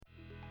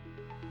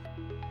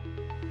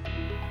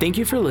Thank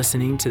you for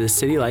listening to the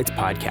City Lights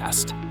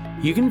podcast.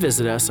 You can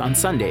visit us on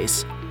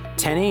Sundays,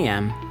 10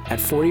 a.m. at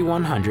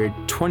 4100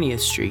 20th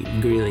Street in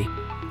Greeley.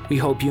 We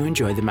hope you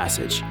enjoy the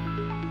message.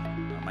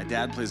 My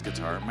dad plays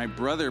guitar. My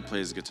brother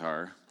plays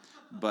guitar,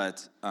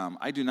 but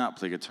I do not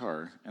play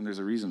guitar, and there's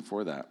a reason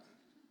for that.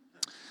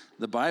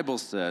 The Bible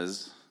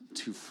says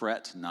to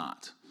fret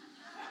not.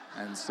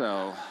 And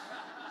so,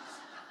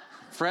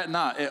 fret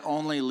not, it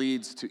only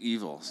leads to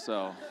evil.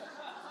 So,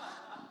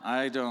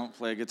 I don't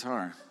play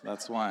guitar.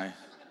 That's why.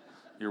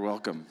 You're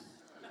welcome.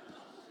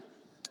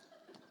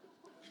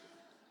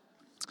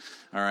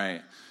 All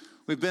right.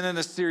 We've been in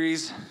a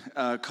series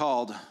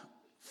called,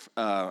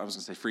 I was going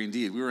to say Free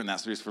Indeed. We were in that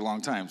series for a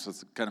long time, so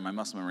it's kind of my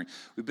muscle memory.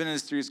 We've been in a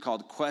series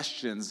called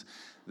Questions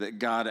That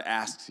God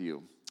Asks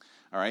You.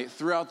 All right.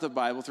 Throughout the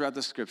Bible, throughout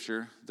the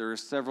Scripture, there are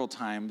several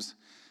times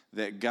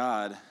that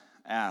God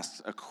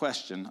asks a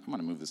question. I'm going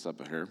to move this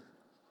up here.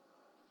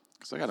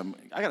 So I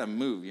gotta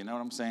move, you know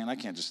what I'm saying? I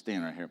can't just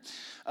stand right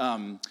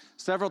here.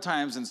 Several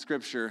times in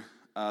Scripture,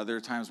 there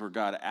are times where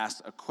God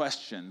asks a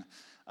question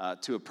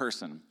to a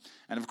person.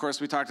 And of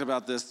course, we talked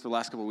about this the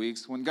last couple of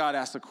weeks. When God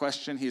asks a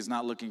question, he is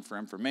not looking for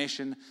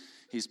information.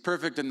 He's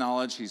perfect in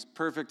knowledge. He's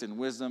perfect in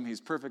wisdom. He's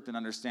perfect in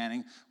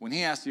understanding. When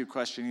he asks you a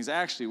question, he's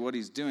actually, what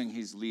he's doing,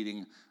 he's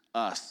leading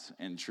us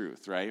in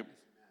truth, right?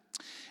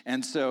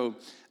 And so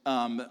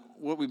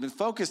what we've been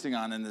focusing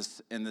on in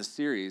this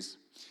series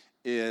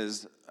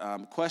is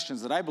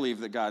questions that I believe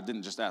that God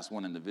didn't just ask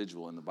one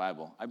individual in the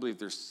Bible. I believe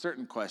there's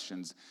certain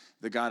questions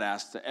that God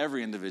asks to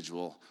every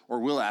individual or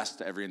will ask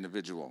to every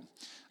individual.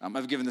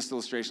 I've given this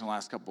illustration the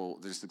last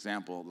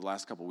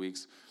couple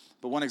weeks.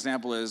 But one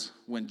example is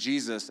when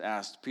Jesus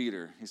asked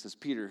Peter, he says,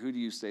 "Peter, who do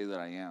you say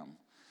that I am?"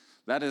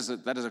 That is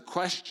a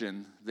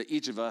question that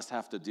each of us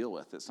have to deal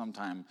with at some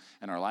time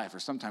in our life or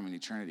sometime in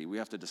eternity. We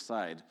have to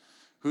decide,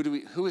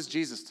 who is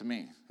Jesus to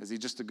me? Is he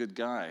just a good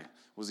guy?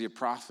 Was he a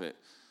prophet?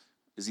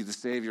 Is he the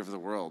Savior of the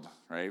world,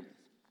 right?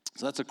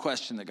 So that's a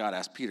question that God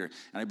asked Peter,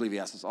 and I believe he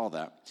asks us all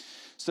that.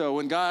 So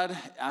when God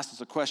asks us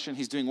a question,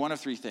 he's doing one of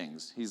three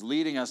things. He's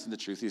leading us into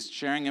truth. He's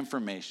sharing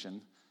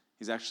information.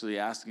 He's actually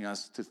asking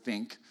us to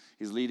think.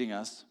 He's leading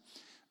us.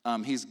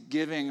 He's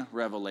giving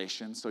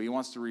revelation. So he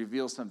wants to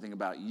reveal something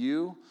about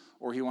you,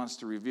 or he wants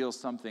to reveal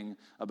something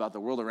about the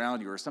world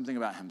around you, or something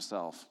about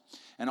himself.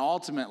 And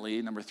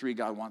ultimately, number three,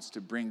 God wants to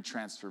bring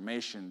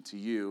transformation to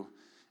you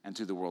and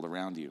to the world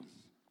around you.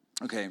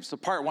 Okay, so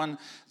part one,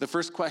 the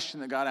first question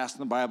that God asked in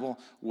the Bible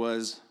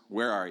was,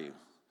 where are you?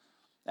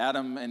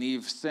 Adam and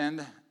Eve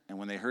sinned, and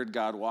when they heard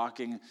God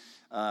walking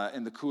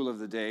in the cool of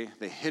the day,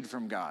 they hid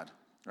from God,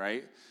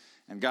 right?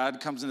 And God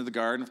comes into the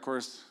garden. Of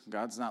course,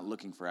 God's not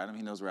looking for Adam.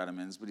 He knows where Adam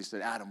is, but he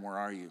said, Adam, where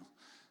are you?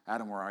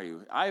 Adam, where are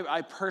you?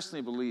 I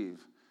personally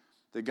believe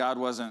that God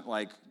wasn't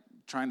like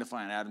trying to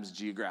find Adam's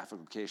geographic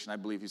location. I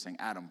believe he's saying,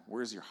 Adam,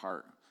 where's your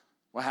heart?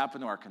 What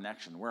happened to our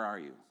connection? Where are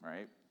you,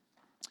 right?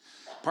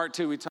 Part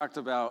two, we talked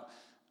about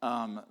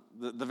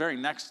the very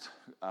next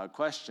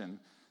question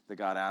that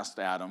God asked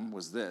Adam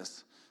was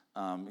this.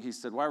 He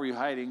said, why were you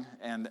hiding?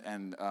 And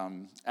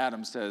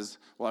Adam says,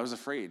 well, I was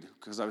afraid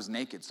because I was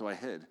naked, so I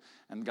hid.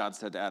 And God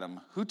said to Adam,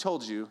 who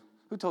told you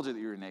that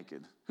you were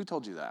naked? Who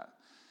told you that?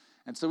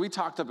 And so we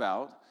talked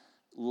about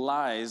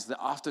lies that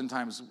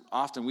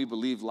often we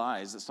believe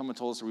lies that someone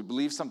told us, or we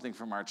believe something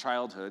from our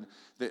childhood,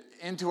 that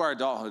into our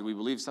adulthood we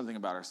believe something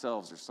about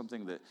ourselves or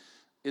something that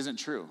isn't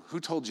true. Who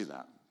told you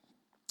that?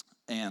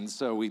 And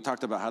so we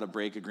talked about how to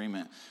break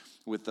agreement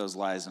with those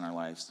lies in our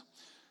lives.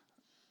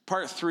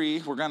 Part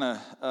three,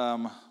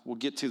 we'll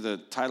get to the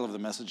title of the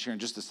message here in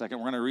just a second.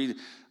 We're going to read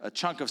a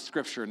chunk of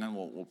scripture and then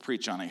we'll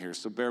preach on it here.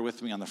 So bear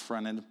with me on the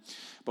front end.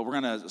 But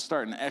we're going to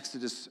start in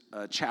Exodus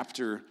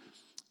chapter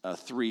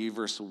 3,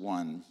 verse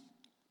 1.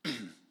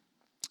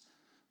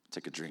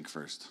 Take a drink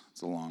first.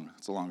 It's a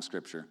long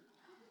scripture.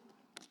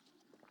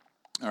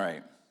 All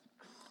right.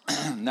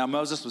 Now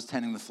Moses was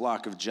tending the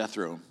flock of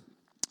Jethro,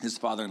 his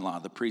father-in-law,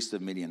 the priest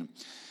of Midian.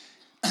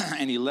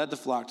 And he led the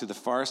flock to the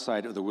far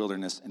side of the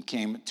wilderness and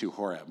came to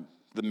Horeb,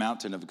 the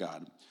mountain of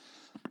God.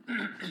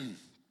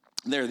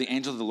 There the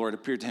angel of the Lord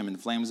appeared to him in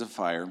flames of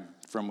fire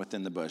from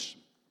within the bush.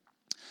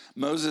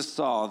 Moses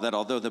saw that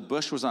although the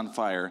bush was on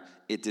fire,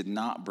 it did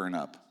not burn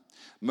up.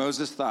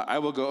 Moses thought, I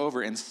will go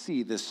over and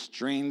see this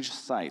strange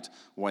sight,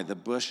 why the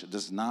bush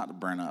does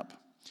not burn up.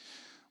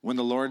 When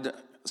the Lord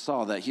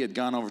saw that he had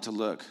gone over to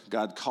look,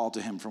 God called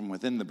to him from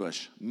within the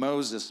bush,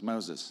 Moses,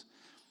 Moses.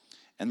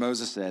 And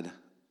Moses said,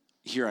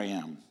 here I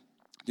am.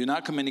 Do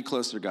not come any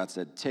closer, God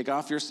said. Take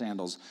off your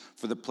sandals,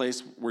 for the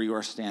place where you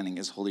are standing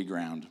is holy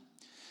ground.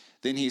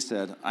 Then he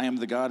said, I am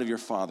the God of your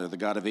father, the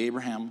God of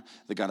Abraham,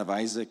 the God of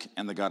Isaac,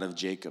 and the God of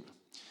Jacob.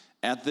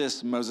 At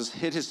this, Moses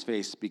hid his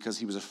face because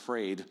he was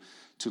afraid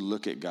to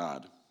look at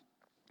God.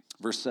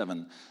 Verse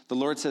 7, the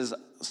Lord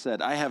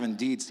said, I have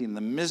indeed seen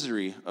the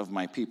misery of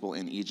my people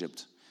in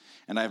Egypt,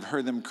 and I have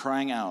heard them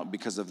crying out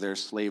because of their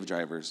slave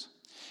drivers.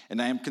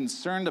 And I am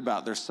concerned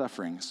about their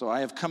suffering, so I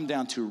have come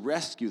down to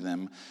rescue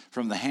them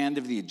from the hand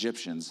of the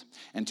Egyptians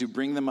and to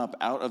bring them up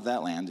out of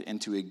that land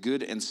into a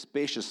good and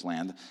spacious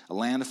land, a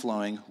land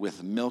flowing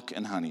with milk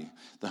and honey,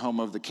 the home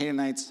of the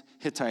Canaanites,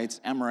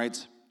 Hittites,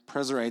 Amorites,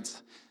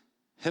 Perizzites,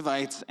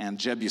 Hivites, and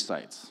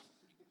Jebusites.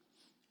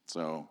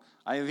 So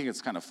I think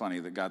it's kind of funny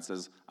that God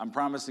says, I'm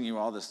promising you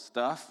all this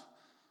stuff,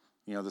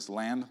 this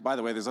land. By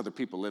the way, there's other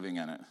people living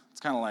in it. It's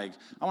kind of like,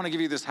 I want to give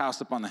you this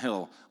house up on the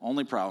hill.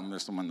 Only problem,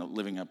 there's someone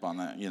living up on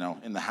that,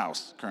 in the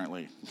house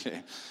currently.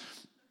 Okay.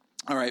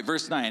 All right,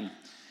 verse 9.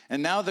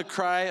 And now the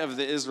cry of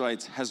the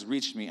Israelites has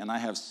reached me, and I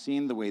have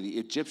seen the way the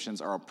Egyptians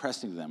are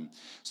oppressing them.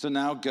 So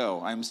now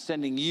go. I'm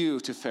sending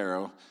you to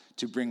Pharaoh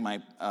to bring my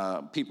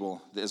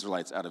people, the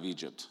Israelites, out of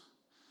Egypt.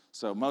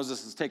 So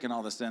Moses has taken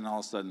all this in, and all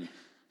of a sudden,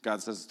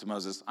 God says to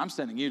Moses, I'm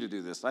sending you to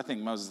do this. I think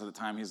Moses at the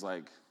time, he's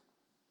like,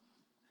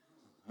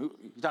 who,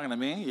 you talking to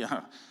me?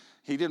 Yeah.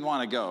 He didn't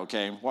want to go,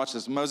 okay? Watch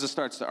this. Moses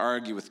starts to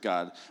argue with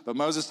God. But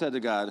Moses said to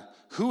God,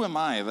 who am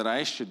I that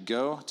I should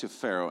go to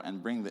Pharaoh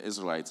and bring the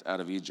Israelites out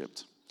of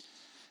Egypt?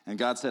 And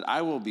God said,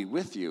 I will be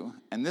with you,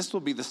 and this will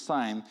be the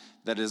sign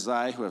that it is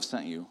I who have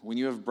sent you. When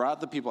you have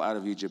brought the people out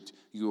of Egypt,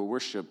 you will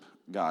worship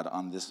God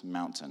on this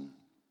mountain.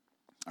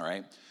 All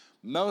right?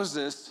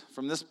 Moses,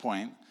 from this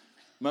point,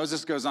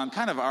 Moses goes on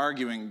kind of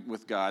arguing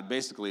with God,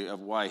 basically,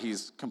 of why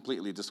he's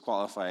completely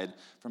disqualified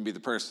from being the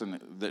person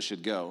that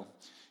should go.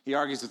 He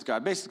argues with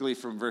God, basically,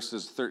 from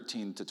verses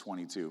 13 to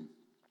 22.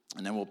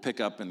 And then we'll pick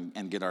up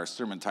and get our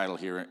sermon title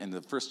here in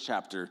the first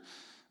chapter,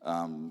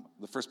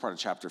 the first part of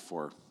chapter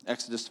 4,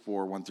 Exodus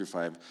 4, 1 through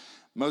 5.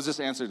 Moses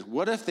answered,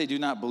 what if they do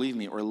not believe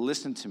me or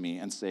listen to me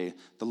and say,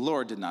 the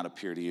Lord did not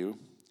appear to you?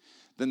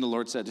 Then the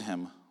Lord said to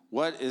him,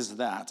 what is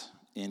that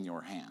in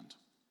your hand?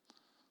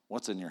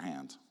 What's in your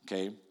hand?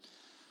 Okay.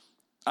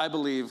 I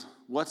believe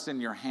what's in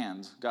your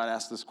hand, God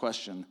asked this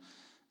question,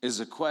 is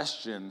a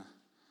question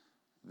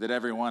that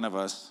every one of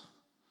us,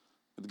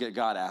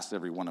 God asks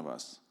every one of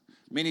us.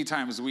 Many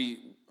times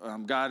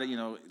God,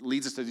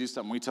 leads us to do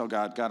something. We tell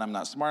God, I'm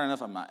not smart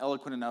enough, I'm not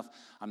eloquent enough,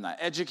 I'm not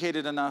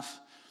educated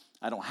enough,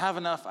 I don't have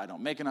enough, I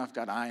don't make enough.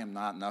 God, I am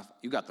not enough.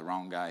 You got the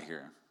wrong guy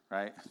here.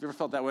 Right? Have you ever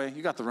felt that way?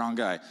 You got the wrong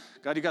guy.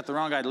 God, you got the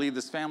wrong guy to lead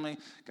this family.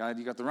 God,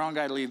 you got the wrong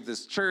guy to lead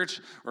this church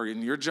or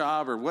in your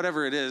job or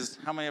whatever it is.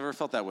 How many ever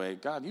felt that way?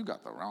 God, you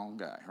got the wrong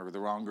guy or the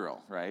wrong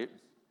girl, right?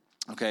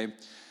 Okay.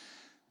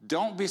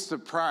 Don't be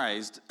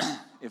surprised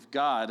if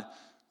God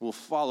will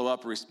follow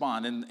up or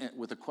respond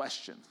with a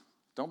question.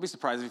 Don't be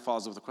surprised if he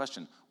follows up with a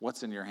question.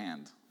 What's in your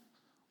hand?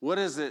 What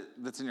is it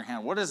that's in your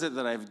hand? What is it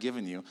that I've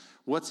given you?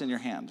 What's in your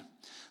hand?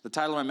 The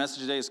title of my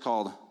message today is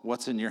called,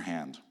 What's in Your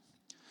Hand?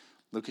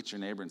 Look at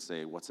your neighbor and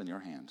say, what's in your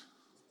hand?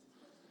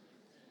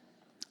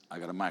 I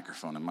got a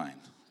microphone in mine,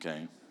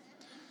 okay?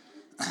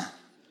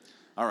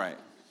 All right.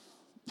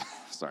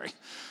 Sorry.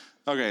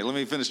 Okay, let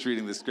me finish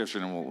reading this scripture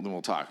and then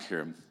we'll talk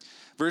here.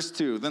 Verse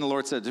 2, then the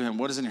Lord said to him,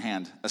 what is in your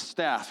hand? A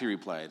staff, he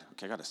replied.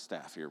 Okay, I got a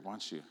staff here. Why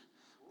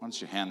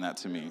don't you hand that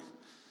to me?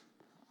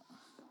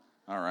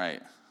 All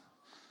right.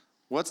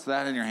 What's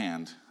that in your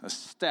hand? A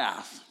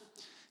staff,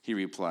 he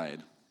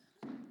replied.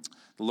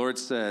 The Lord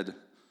said,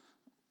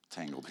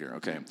 tangled here,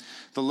 okay.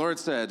 The Lord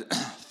said,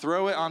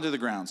 throw it onto the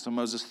ground. So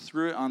Moses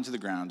threw it onto the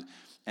ground,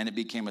 and it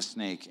became a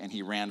snake, and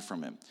he ran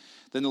from it.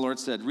 Then the Lord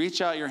said,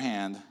 reach out your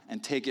hand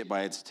and take it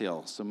by its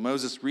tail. So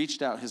Moses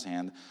reached out his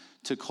hand,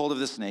 took hold of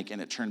the snake,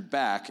 and it turned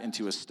back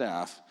into a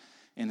staff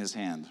in his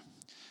hand.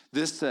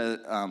 This,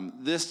 said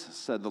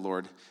the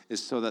Lord,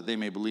 is so that they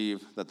may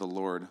believe that the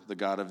Lord, the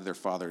God of their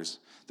fathers,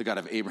 the God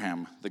of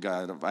Abraham, the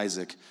God of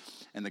Isaac,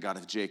 and the God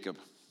of Jacob,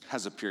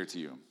 has appeared to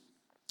you.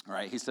 All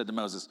right, he said to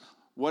Moses,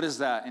 what is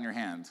that in your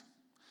hand,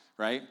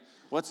 right?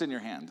 What's in your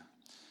hand?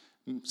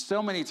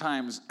 So many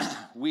times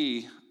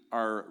we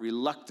are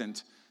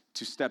reluctant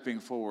to stepping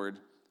forward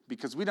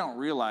because we don't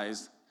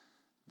realize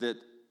that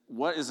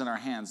what is in our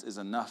hands is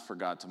enough for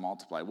God to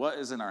multiply. What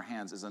is in our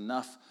hands is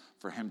enough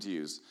for him to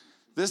use.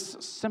 This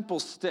simple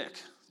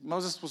stick,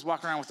 Moses was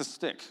walking around with a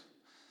stick.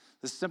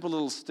 This simple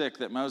little stick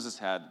that Moses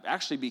had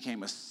actually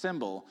became a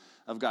symbol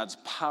of God's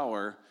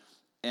power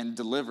and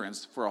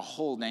deliverance for a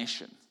whole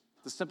nation.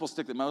 The simple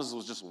stick that Moses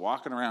was just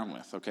walking around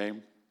with, okay?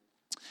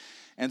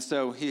 And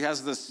so he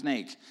has this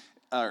snake,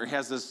 or he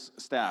has this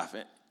staff.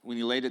 When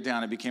he laid it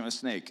down, it became a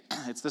snake.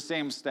 It's the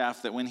same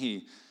staff that when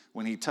he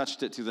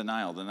touched it to the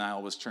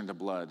Nile was turned to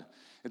blood.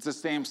 It's the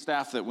same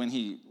staff that when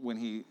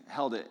he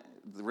held it,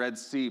 the Red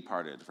Sea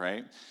parted,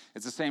 right?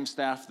 It's the same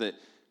staff that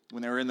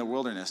when they were in the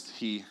wilderness,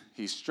 he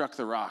struck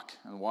the rock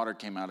and water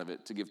came out of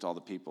it to give to all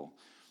the people.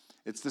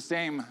 It's the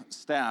same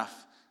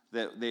staff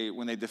that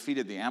when they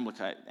defeated the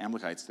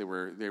Amalekites, they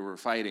were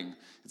fighting.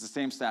 It's the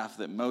same staff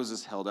that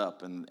Moses held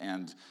up,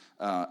 and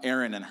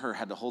Aaron and Hur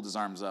had to hold his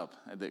arms up,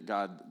 that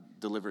God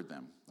delivered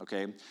them,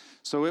 okay?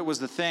 So it was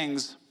the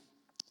things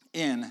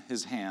in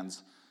his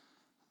hands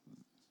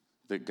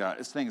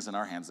it's things in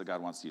our hands that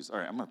God wants to use. All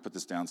right, I'm going to put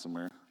this down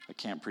somewhere. I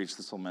can't preach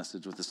this whole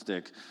message with a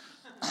stick.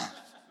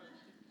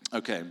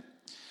 Okay.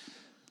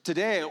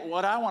 Today,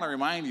 what I want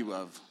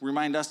to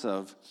remind us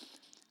of,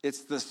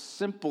 It's the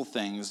simple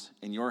things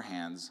in your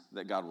hands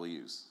that God will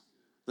use.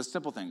 The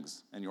simple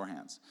things in your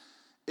hands.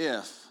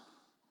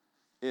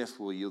 If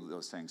we'll yield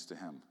those things to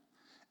him.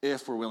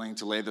 If we're willing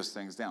to lay those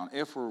things down.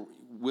 If we're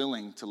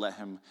willing to let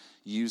him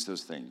use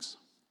those things.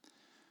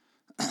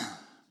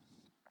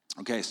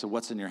 Okay, so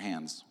what's in your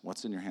hands?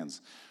 What's in your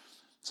hands?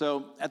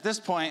 So at this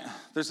point,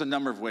 there's a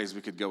number of ways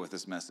we could go with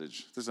this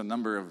message. There's a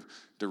number of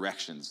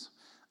directions.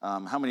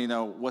 How many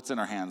know what's in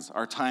our hands?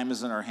 Our time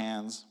is in our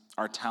hands.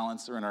 Our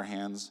talents are in our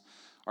hands.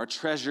 Our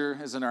treasure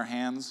is in our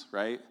hands,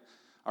 right?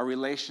 Our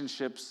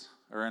relationships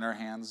are in our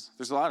hands.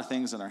 There's a lot of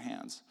things in our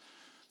hands.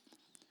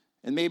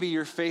 And maybe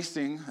you're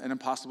facing an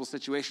impossible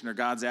situation, or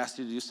God's asked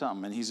you to do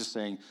something, and he's just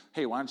saying,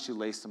 hey, why don't you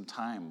lay some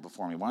time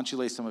before me? Why don't you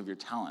lay some of your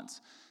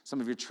talents, some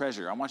of your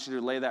treasure? I want you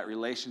to lay that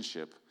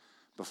relationship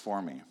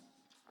before me.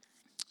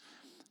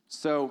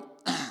 So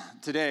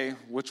today,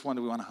 which one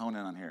do we want to hone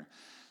in on here?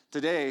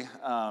 Today,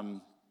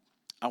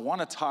 I want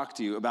to talk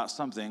to you about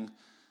something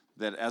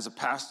that as a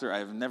pastor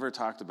I've never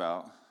talked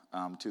about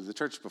to the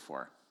church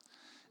before.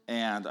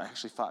 And I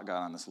actually fought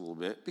God on this a little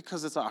bit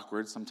because it's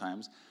awkward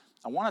sometimes.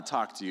 I want to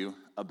talk to you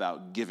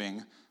about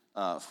giving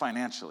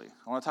financially.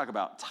 I want to talk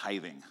about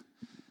tithing.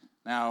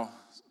 Now,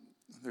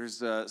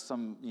 there's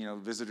some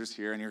visitors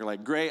here, and you're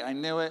like, great, I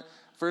knew it.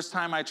 First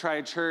time I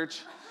tried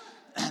church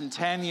in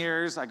 10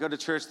 years, I go to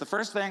church. The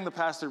first thing the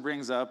pastor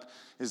brings up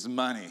is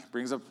money,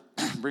 brings up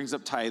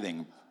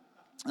tithing.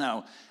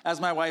 Now,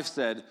 as my wife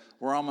said,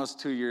 we're almost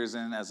 2 years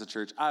in as a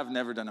church. I've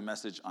never done a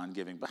message on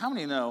giving. But how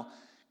many know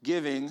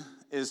giving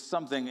is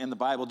something in the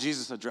Bible?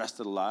 Jesus addressed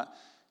it a lot.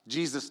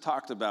 Jesus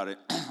talked about it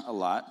a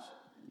lot.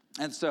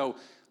 And so,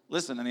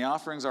 listen, and the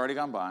offering's already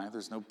gone by.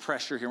 There's no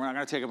pressure here. We're not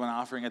going to take up an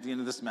offering at the end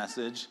of this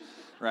message,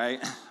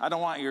 right? I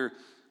don't want your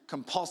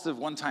compulsive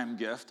one-time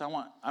gift. I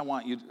want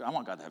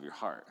God to have your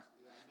heart,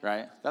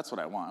 right? That's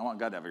what I want. I want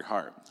God to have your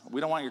heart. We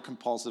don't want your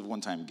compulsive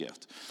one-time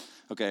gift,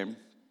 okay?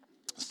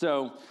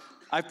 So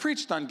I've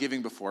preached on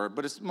giving before,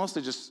 but it's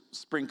mostly just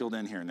sprinkled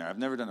in here and there. I've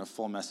never done a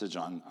full message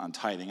on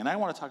tithing, and I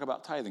want to talk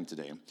about tithing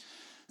today.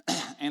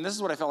 And this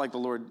is what I felt like the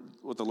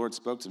Lord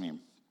spoke to me.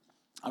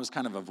 I was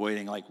kind of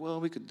avoiding,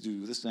 we could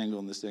do this angle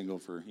and this angle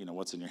for,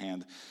 what's in your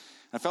hand.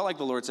 And I felt like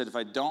the Lord said, if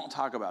I don't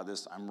talk about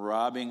this, I'm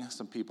robbing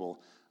some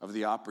people of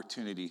the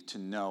opportunity to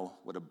know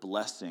what a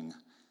blessing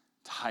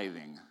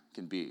tithing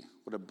can be,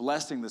 what a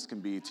blessing this can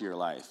be to your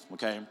life,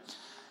 okay?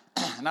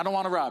 And I don't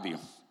want to rob you,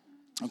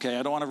 okay?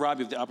 I don't want to rob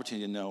you of the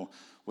opportunity to know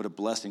what a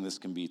blessing this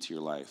can be to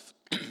your life.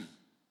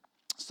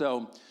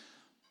 So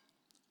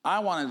I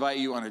want to invite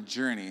you on a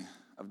journey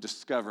of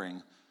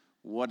discovering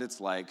what it's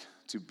like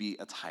to be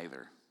a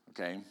tither,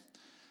 okay?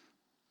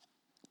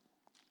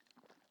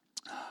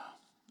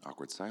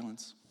 Awkward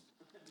silence.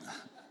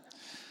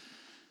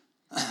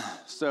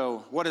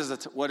 So what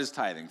is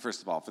tithing?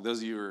 First of all, for those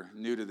of you who are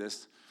new to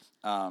this,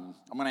 I'm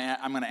going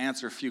to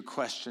answer a few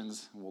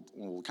questions.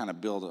 We'll kind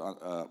of build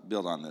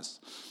on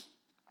this.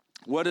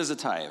 What is a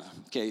tithe?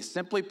 Okay,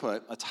 simply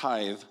put, a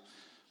tithe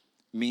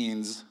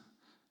means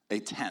a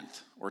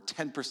tenth or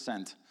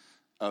 10%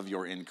 of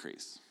your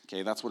increase.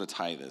 Okay, that's what a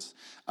tithe is.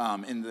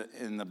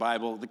 In the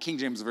Bible, the King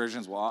James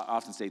versions will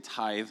often say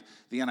tithe.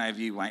 The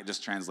NIV might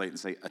just translate and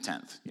say a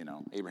tenth.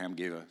 Abraham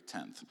gave a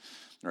tenth,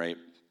 right?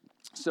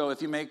 So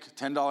if you make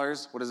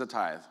 $10, what is a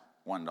tithe?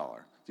 $1.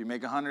 If you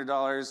make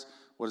 $100,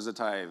 what is a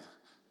tithe?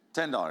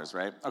 $10,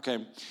 right?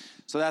 Okay,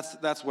 so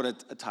that's what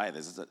a tithe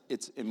is.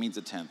 It means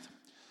a tenth.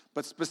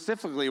 But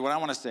specifically, what I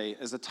want to say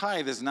is a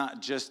tithe is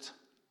not just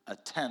a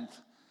tenth.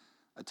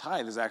 A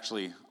tithe is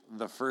actually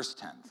the first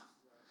tenth.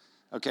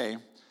 Okay,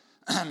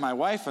 my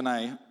wife and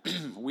I,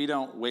 we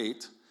don't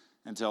wait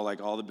until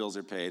all the bills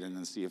are paid and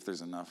then see if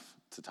there's enough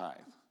to tithe.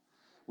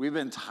 We've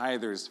been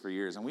tithers for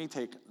years, and we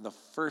take the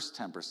first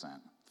 10%.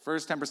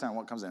 First 10% of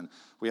what comes in.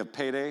 We have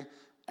payday.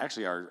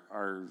 Actually,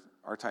 our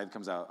tithe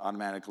comes out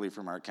automatically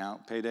from our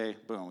account. Payday,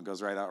 boom, it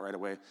goes right out right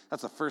away.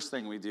 That's the first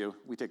thing we do.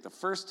 We take the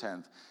first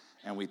tenth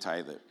and we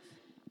tithe it.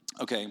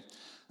 Okay,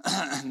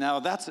 now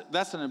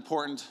that's an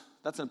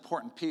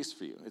important piece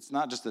for you. It's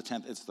not just the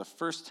tenth; it's the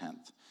first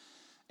tenth.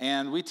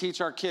 And we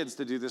teach our kids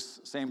to do this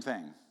same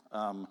thing.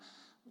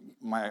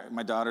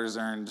 My daughter's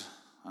earned,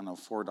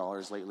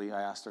 $4 lately.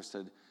 I asked her, I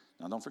said,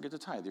 no, don't forget to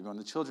tithe. You're going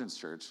to children's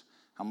church.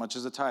 How much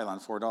is a tithe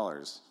on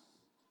 $4?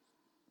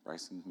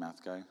 Bryson,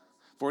 math guy.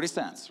 40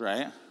 cents,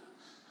 right?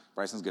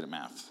 Bryson's good at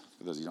math,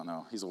 for those of you who don't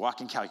know. He's a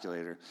walking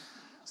calculator.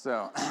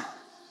 So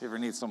if you ever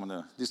need someone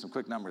to do some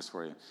quick numbers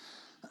for you.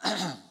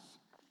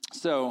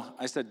 So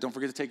I said, don't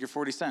forget to take your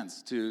 40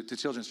 cents to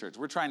children's church.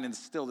 We're trying to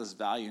instill this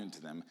value into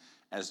them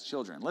as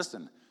children.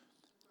 Listen,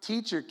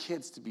 teach your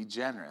kids to be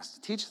generous.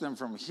 Teach them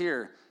from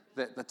here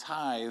that the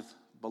tithe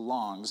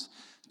belongs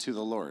to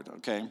the Lord,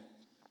 okay?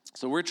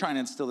 So we're trying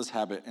to instill this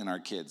habit in our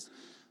kids.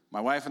 My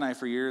wife and I,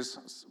 for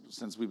years,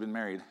 since we've been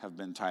married, have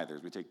been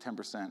tithers. We take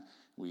 10%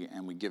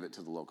 and we give it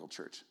to the local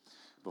church.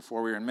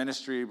 Before we were in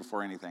ministry,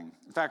 before anything.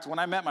 In fact, when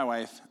I met my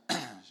wife,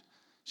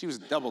 she was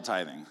double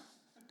tithing.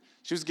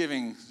 She was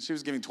giving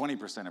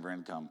 20% of her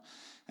income.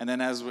 And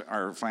then as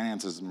our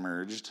finances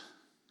merged,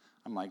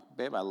 I'm like,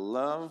 babe, I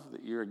love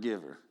that you're a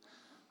giver.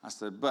 I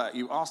said, but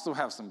you also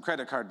have some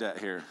credit card debt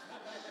here.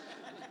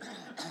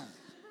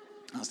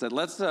 I said,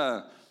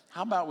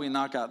 how about we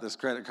knock out this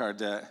credit card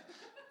debt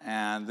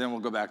and then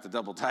we'll go back to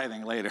double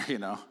tithing later,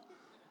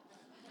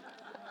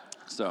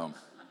 So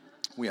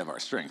we have our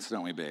strengths,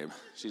 don't we, babe?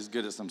 She's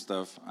good at some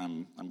stuff.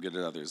 I'm good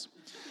at others.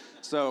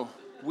 So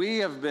we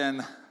have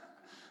been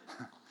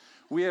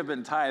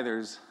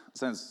tithers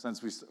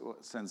since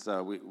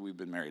we've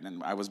been married,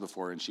 and I was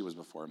before and she was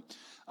before.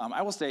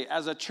 I will say,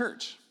 as a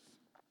church,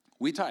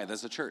 we tithe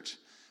as a church.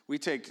 We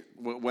take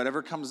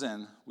whatever comes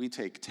in, we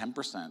take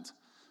 10%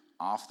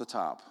 off the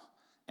top,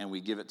 and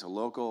we give it to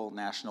local,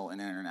 national, and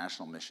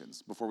international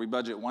missions. Before we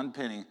budget one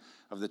penny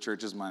of the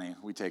church's money,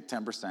 we take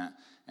 10%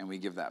 and we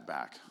give that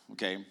back,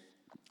 okay?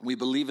 We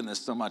believe in this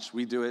so much.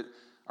 We do it.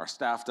 Our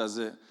staff does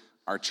it.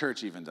 Our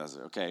church even does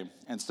it, okay?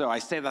 And so I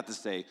say that to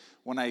say,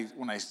 when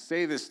I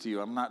say this to you,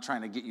 I'm not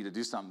trying to get you to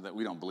do something that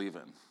we don't believe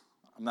in.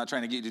 I'm not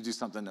trying to get you to do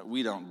something that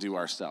we don't do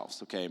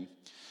ourselves, okay?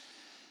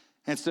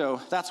 And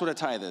so that's what a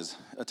tithe is.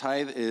 A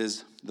tithe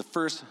is the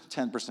first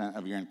 10%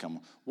 of your income.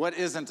 What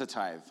isn't a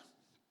tithe?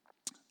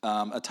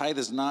 A tithe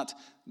is not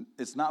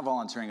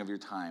volunteering of your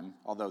time,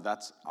 although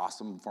that's an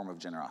awesome form of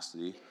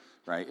generosity,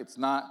 right? It's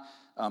not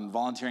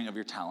volunteering of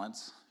your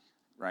talents,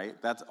 right?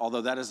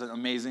 Although that is an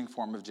amazing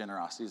form of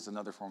generosity. It's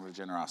another form of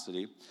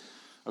generosity,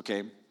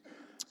 okay?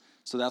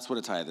 So that's what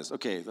a tithe is.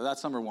 Okay, so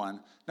that's number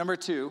one. Number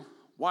two,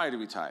 why do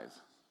we tithe?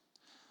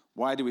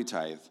 Why do we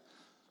tithe?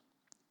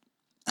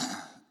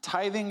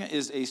 Tithing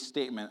is a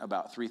statement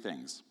about three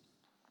things.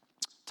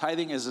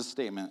 Tithing is a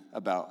statement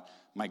about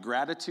my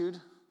gratitude,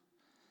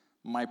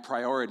 my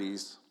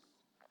priorities,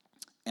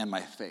 and my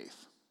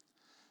faith.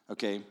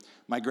 Okay?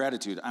 My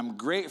gratitude. I'm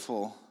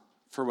grateful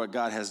for what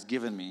God has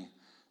given me,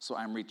 so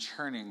I'm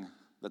returning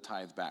the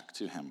tithe back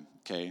to him.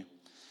 Okay?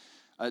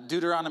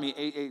 Deuteronomy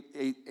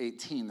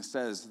 8:18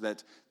 says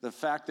that the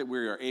fact that we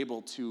are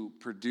able to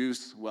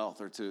produce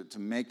wealth or to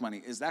make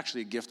money is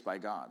actually a gift by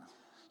God.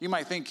 You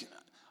might think,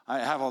 I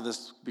have all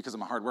this because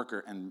I'm a hard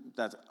worker, and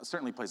that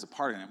certainly plays a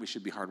part in it. We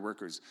should be hard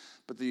workers.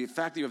 But the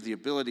fact that you have the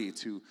ability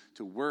to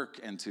work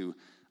and to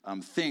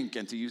think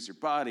and to use your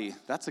body,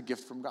 that's a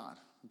gift from God,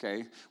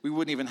 okay? We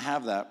wouldn't even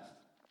have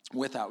that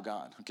without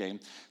God, okay?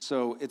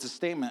 So it's a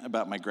statement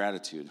about my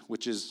gratitude,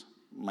 which is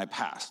my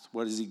past.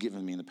 What has he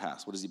given me in the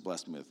past? What has he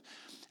blessed me with?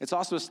 It's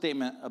also a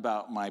statement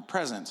about my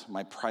present,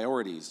 my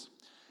priorities.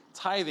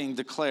 Tithing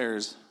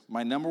declares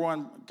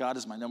God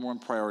is my number one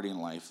priority in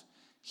life,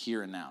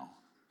 here and now.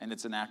 And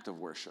it's an act of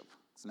worship.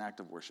 It's an act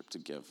of worship to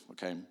give,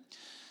 okay?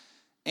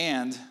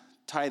 And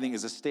tithing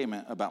is a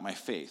statement about my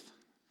faith.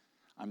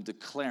 I'm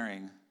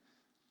declaring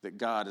that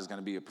God is going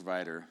to be a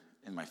provider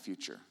in my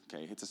future,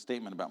 okay? It's a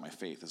statement about my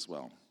faith as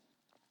well,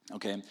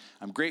 okay?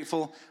 I'm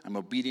grateful, I'm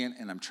obedient,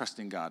 and I'm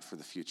trusting God for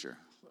the future,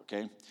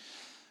 okay?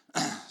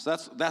 So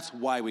that's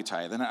why we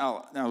tithe. And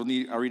I'll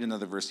read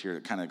another verse here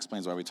that kind of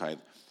explains why we tithe.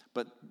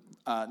 But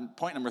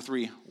point number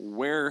 3,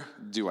 where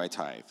do I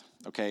tithe,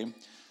 okay?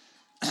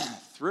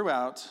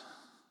 Throughout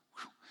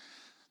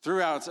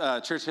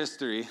church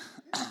history,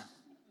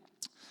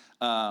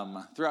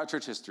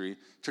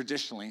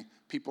 traditionally,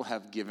 people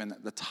have given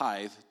the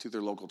tithe to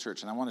their local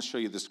church. And I want to show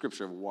you the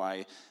scripture of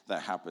why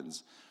that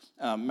happens.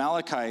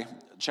 Malachi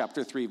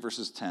chapter 3,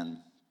 verses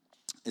 10,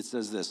 it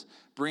says this: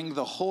 "Bring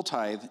the whole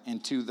tithe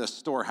into the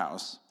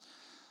storehouse,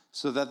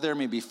 so that there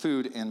may be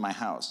food in my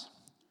house.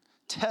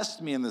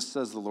 Test me in this,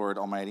 says the Lord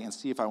Almighty, and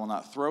see if I will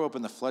not throw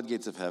open the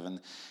floodgates of heaven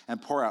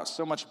and pour out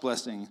so much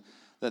blessing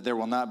that there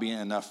will not be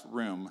enough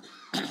room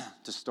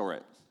to store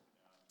it."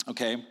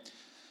 Okay?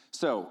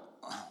 So,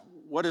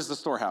 what is the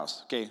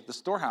storehouse? Okay, the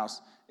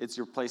storehouse, it's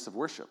your place of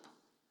worship.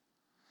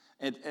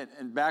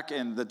 And back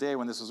in the day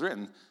when this was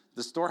written,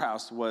 the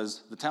storehouse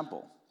was the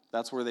temple.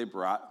 That's where they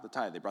brought the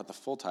tithe. They brought the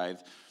full tithe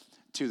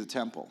to the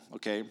temple,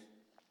 okay?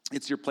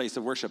 It's your place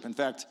of worship. In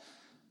fact,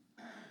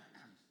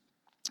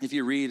 if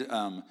you read,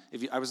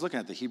 I was looking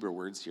at the Hebrew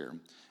words here,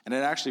 and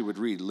it actually would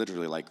read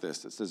literally like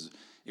this.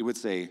 It would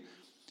say,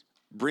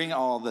 "Bring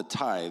all the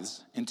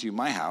tithes into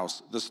my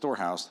house, the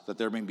storehouse, that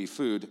there may be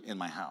food in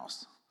my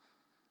house."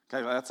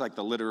 Okay, that's like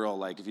the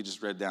literal, if you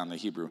just read down the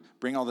Hebrew.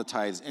 Bring all the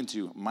tithes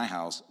into my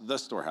house, the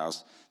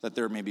storehouse, that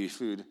there may be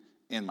food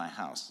in my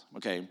house,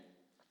 okay?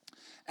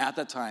 At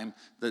that time,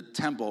 the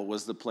temple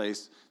was the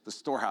place, the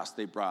storehouse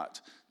they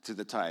brought to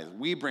the tithe.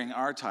 We bring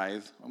our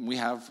tithe,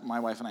 my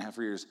wife and I have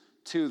for years,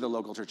 to the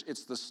local church.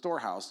 It's the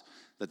storehouse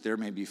that there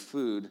may be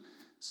food,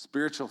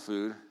 spiritual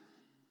food,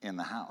 in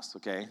the house,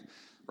 okay?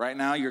 Right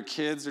now, your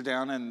kids are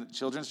down in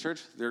children's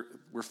church.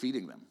 We're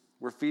feeding them.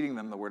 We're feeding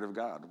them the Word of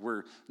God.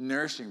 We're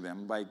nourishing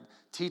them by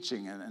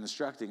teaching and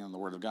instructing them the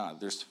Word of God.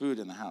 There's food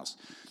in the house.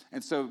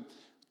 And so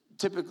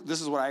typically,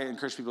 this is what I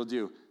encourage people to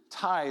do.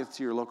 Tithe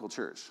to your local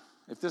church.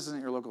 If this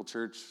isn't your local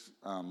church,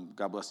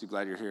 God bless you,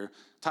 glad you're here.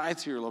 Tithe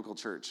to your local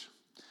church.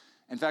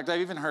 In fact, I've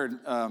even heard,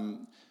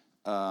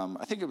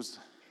 I think it was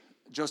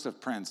Joseph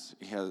Prince.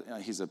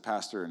 He's a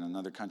pastor in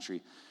another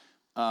country.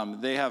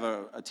 They have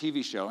a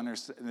TV show, and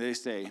they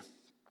say,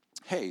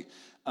 "Hey,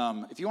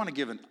 if you want to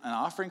give an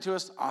offering to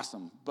us,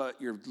 awesome, but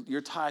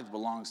your tithe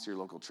belongs to your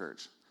local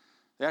church."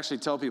 They actually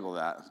tell people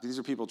that. These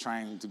are people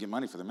trying to get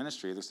money for the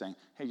ministry. They're saying,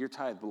 hey, your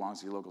tithe belongs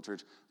to your local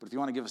church, but if you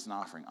want to give us an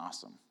offering,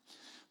 awesome.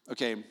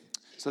 Okay,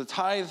 so the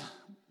tithe,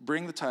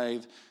 bring the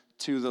tithe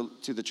to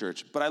the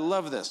church. But I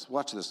love this.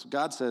 Watch this.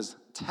 God says,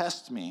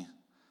 test me.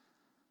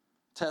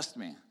 Test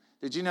me.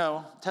 Did you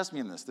know, test me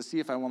in this, to see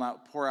if I will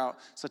not pour out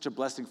such a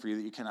blessing for you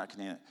that you cannot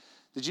contain it.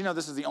 Did you know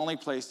this is the only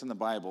place in the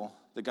Bible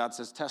that God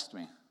says, test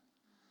me?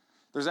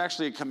 There's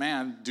actually a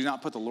command, do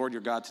not put the Lord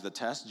your God to the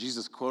test.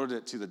 Jesus quoted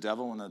it to the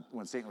devil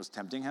when Satan was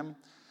tempting him,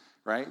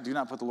 right? Do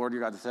not put the Lord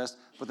your God to the test.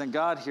 But then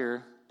God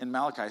here in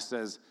Malachi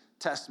says,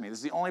 test me. This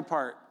is the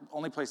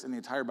only place in the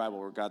entire Bible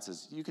where God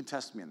says, you can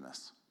test me in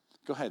this.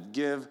 Go ahead,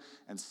 give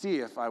and see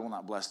if I will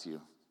not bless you.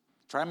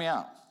 Try me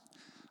out.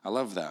 I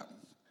love that.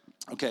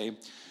 Okay,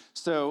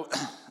 so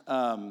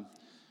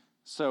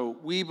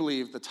we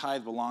believe the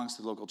tithe belongs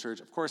to the local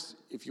church. Of course,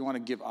 if you want to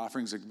give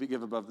offerings or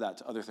give above that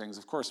to other things,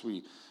 of course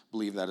we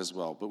believe that as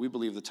well. But we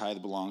believe the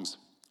tithe belongs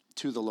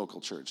to the local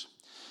church.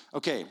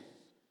 Okay,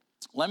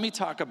 let me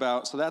talk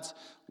about, so that's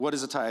what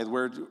is a tithe,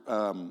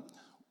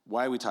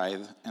 why we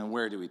tithe, and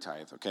where do we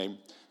tithe, okay?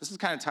 This is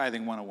kind of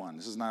tithing 101.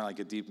 This is not like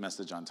a deep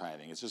message on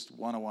tithing. It's just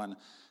 101. I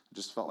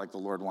just felt like the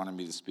Lord wanted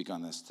me to speak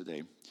on this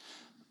today.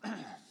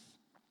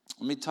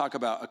 Let me talk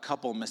about a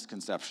couple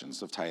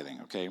misconceptions of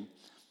tithing, okay?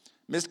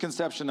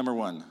 Misconception number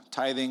 1,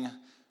 tithing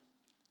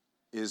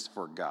is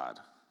for God.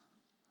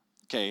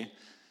 Okay,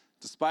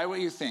 despite what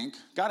you think,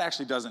 God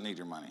actually doesn't need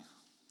your money.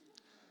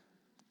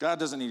 God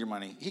doesn't need your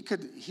money. He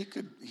could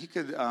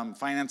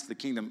finance the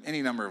kingdom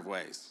any number of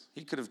ways.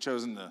 He could have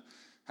chosen to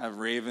have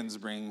ravens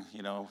bring,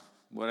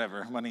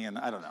 whatever, money in,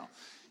 I don't know.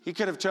 He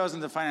could have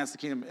chosen to finance the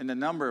kingdom in a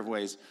number of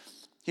ways.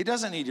 He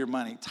doesn't need your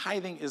money.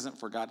 Tithing isn't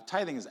for God.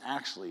 Tithing is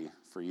actually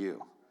for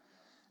you.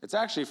 It's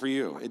actually for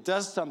you. It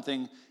does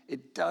something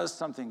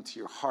to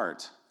your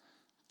heart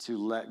to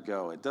let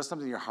go. It does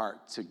something to your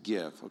heart to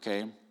give,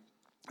 okay?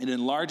 It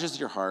enlarges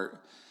your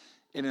heart.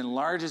 It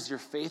enlarges your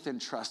faith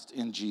and trust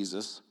in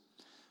Jesus.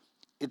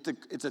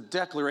 It's a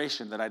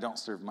declaration that I don't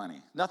serve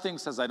money. Nothing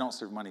says I don't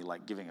serve money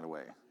like giving it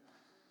away.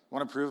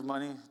 Want to prove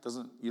money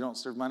you don't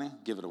serve money?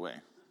 Give it away,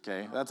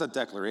 okay? That's a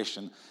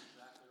declaration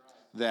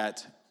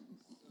that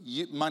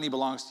money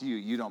belongs to you.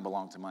 You don't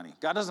belong to money.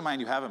 God doesn't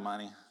mind you having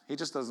money. He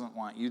just doesn't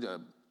want you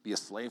to be a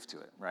slave to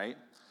it, right?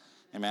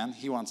 Amen?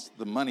 He wants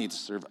the money to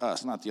serve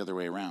us, not the other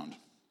way around.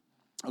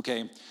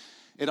 Okay,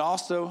 it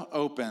also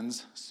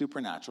opens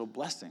supernatural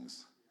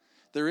blessings.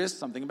 There is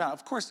something about it.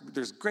 Of course,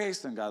 there's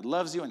grace and God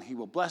loves you and he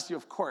will bless you,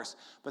 of course.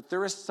 But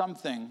there is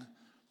something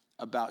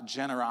about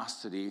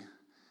generosity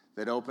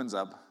that opens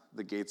up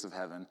the gates of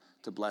heaven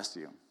to bless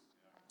you.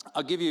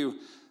 I'll give you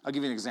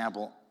an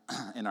example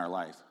in our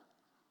life.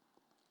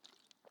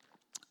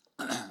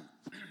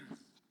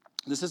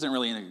 This isn't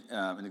really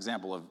an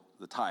example of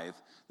the tithe.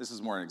 This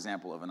is more an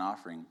example of an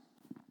offering.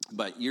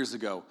 But years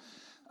ago,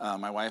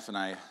 my wife and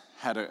I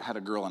had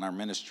a girl in our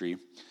ministry,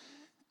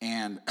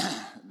 and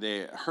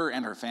her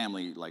and her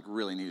family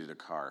really needed a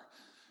car.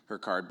 Her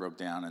car had broke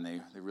down, and they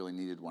really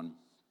needed one.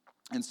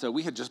 And so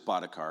we had just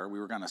bought a car. We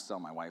were going to sell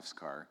my wife's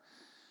car.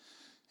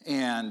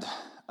 And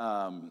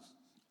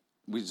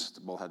we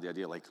just both had the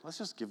idea, let's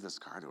just give this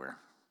car to her.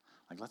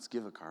 Let's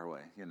give a car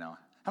away, How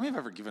many have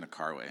ever given a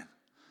car away?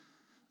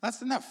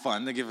 Isn't that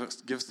fun to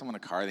give someone a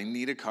car? They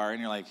need a car, and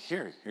you're like,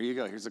 here you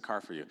go. Here's a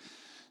car for you.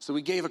 So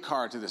we gave a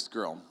car to this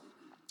girl.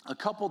 A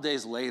couple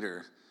days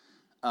later,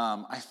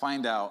 I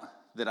find out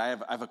that I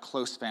have a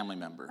close family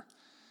member.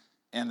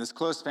 And this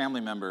close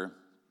family member,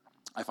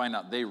 I find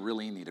out they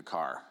really need a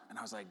car. And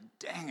I was like,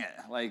 dang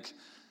it.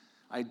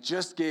 I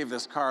just gave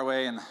this car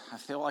away, and I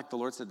feel like the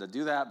Lord said to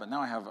do that, but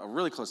now I have a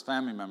really close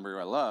family member who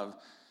I love,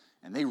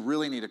 and they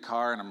really need a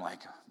car, and I'm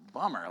like,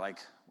 bummer.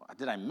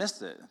 Did I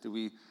miss it? Did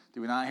we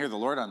not hear the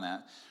Lord on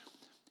that?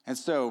 And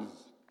so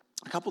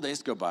a couple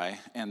days go by,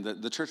 and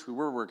the church we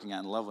were working at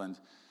in Loveland,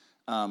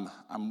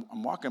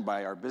 I'm walking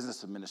by our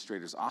business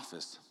administrator's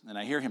office, and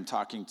I hear him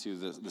talking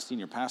to the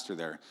senior pastor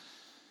there.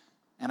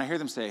 And I hear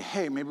them say,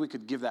 hey, maybe we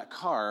could give that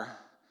car.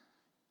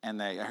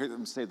 And I heard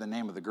them say the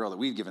name of the girl that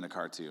we'd given a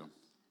car to.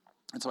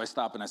 And so I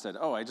stopped and I said,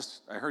 I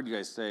heard you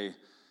guys say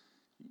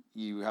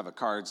you have a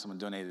card someone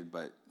donated,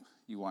 but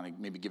you want to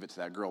maybe give it to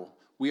that girl.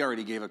 We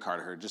already gave a car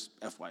to her, just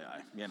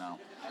FYI,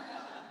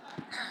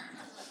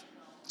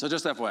 So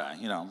just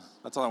FYI,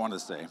 that's all I wanted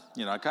to say.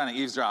 I kind of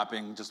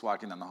eavesdropping, just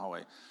walking down the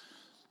hallway.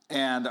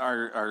 And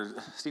our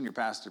senior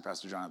pastor,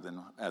 Pastor Jonathan,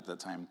 at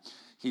that time,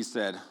 he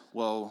said,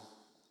 well,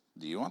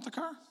 do you want the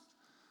car?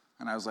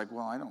 And I was like,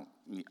 well, I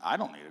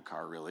don't need a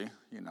car really,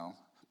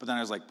 But then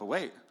I was like, but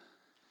wait,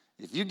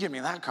 if you give me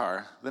that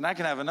car, then I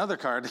can have another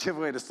car to give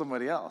away to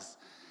somebody else.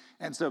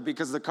 And so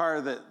because the car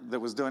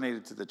that was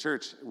donated to the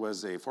church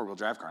was a four-wheel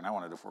drive car, and I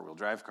wanted a four-wheel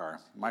drive car.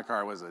 My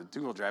car was a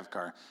two-wheel drive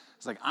car.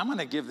 It's like, I'm going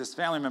to give this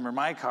family member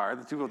my car,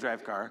 the two-wheel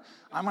drive car.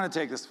 I'm going to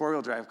take this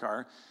four-wheel drive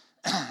car.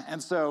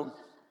 And so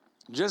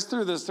just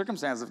through the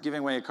circumstance of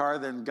giving away a car,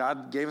 then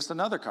God gave us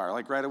another car,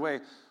 right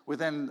away.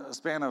 Within a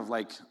span of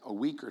a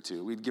week or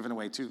two, we'd given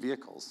away 2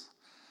 vehicles.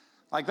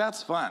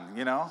 That's fun,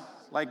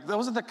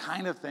 Those are the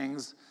kind of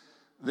things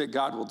that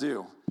God will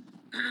do.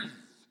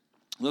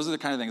 Those are the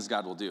kind of things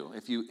God will do.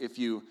 If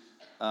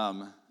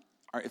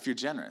you're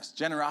generous,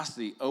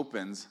 generosity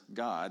opens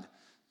God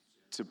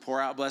to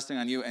pour out blessing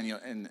on you,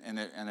 and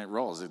it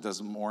rolls. It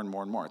does more and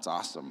more and more. It's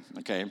awesome.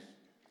 Okay.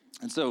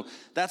 And so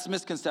that's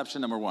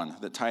misconception number one,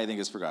 that tithing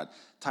is for God.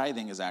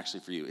 Tithing is actually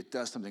for you. It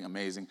does something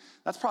amazing.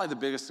 That's probably the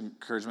biggest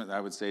encouragement that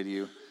I would say to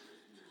you,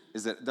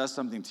 is that it does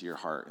something to your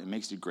heart. It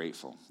makes you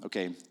grateful,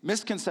 okay?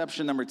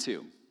 Misconception number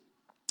two,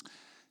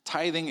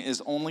 tithing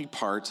is only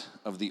part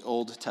of the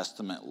Old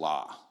Testament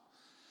law.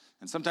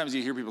 And sometimes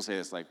you hear people say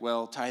this, like,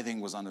 well,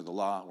 tithing was under the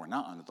law. We're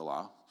not under the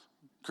law.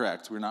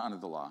 Correct, we're not under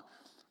the law.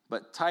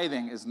 But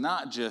tithing is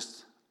not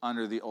just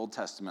under the Old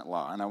Testament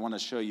law. And I want to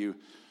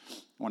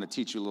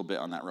teach you a little bit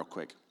on that real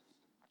quick.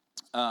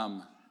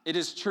 It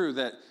is true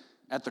that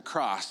at the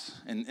cross,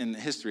 in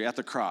history, at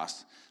the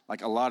cross,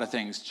 like a lot of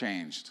things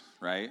changed,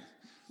 right?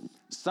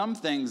 Some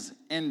things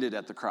ended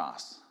at the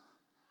cross.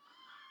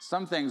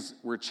 Some things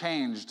were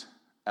changed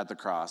at the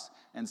cross,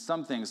 and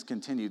some things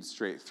continued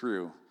straight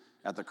through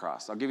at the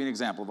cross. I'll give you an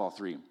example of all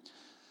three.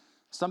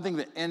 Something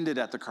that ended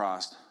at the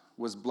cross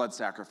was blood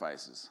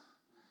sacrifices,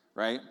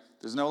 right?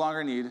 There's no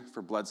longer need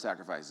for blood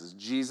sacrifices.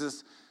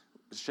 Jesus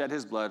shed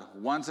his blood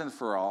once and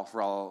for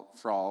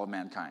all of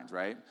mankind,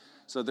 right?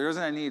 So there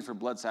isn't a need for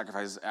blood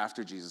sacrifices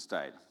after Jesus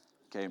died,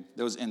 okay?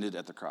 Those ended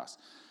at the cross.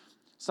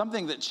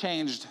 Something that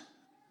changed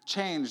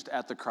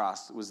at the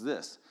cross was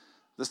this.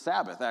 The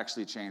Sabbath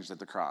actually changed at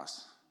the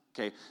cross,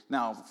 okay?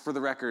 Now, for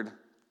the record,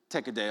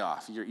 take a day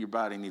off. Your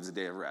body needs a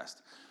day of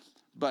rest.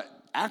 But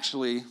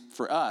actually,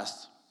 for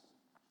us,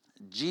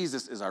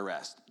 Jesus is our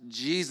rest.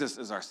 Jesus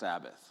is our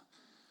Sabbath.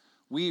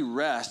 We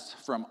rest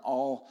from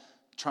all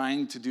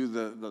trying to do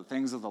the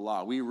things of the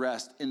law. We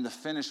rest in the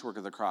finished work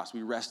of the cross.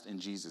 We rest in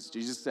Jesus.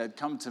 Jesus said,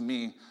 come to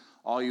me,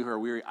 all you who are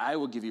weary, I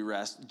will give you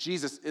rest.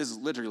 Jesus is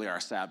literally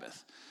our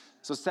Sabbath.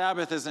 So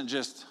Sabbath isn't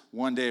just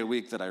one day a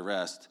week that I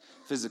rest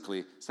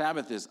physically.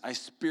 Sabbath is I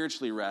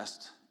spiritually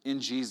rest in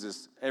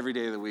Jesus every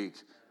day of the week,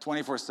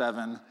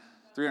 24/7,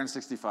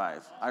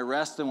 365. I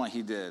rest in what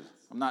he did.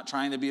 I'm not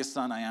trying to be a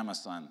son, I am a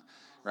son,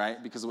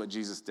 right? Because of what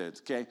Jesus did,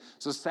 okay?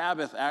 So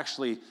Sabbath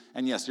actually,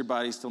 and yes, your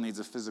body still needs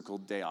a physical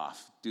day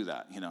off. Do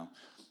that,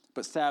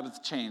 But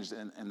Sabbath changed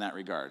in that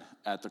regard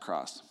at the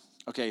cross.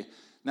 Okay,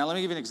 now let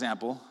me give you an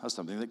example of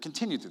something that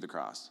continued through the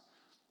cross.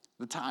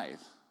 The tithe.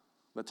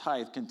 The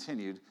tithe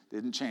continued,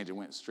 didn't change. It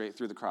went straight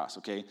through the cross,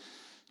 okay?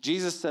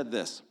 Jesus said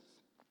this,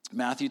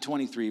 Matthew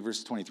 23,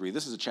 verse 23.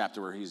 This is a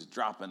chapter where he's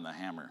dropping the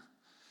hammer.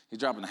 He's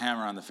dropping the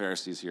hammer on the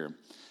Pharisees here.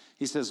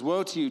 He says,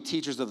 woe to you,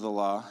 teachers of the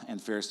law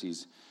and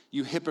Pharisees,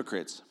 you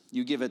hypocrites.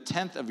 You give a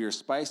tenth of your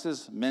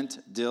spices, mint,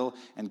 dill,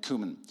 and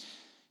cumin.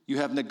 You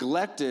have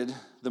neglected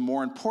the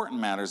more important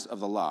matters of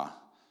the law,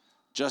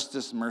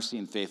 justice, mercy,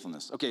 and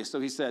faithfulness. Okay, so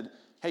he said,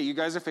 hey, you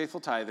guys are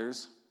faithful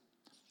tithers,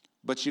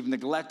 but you've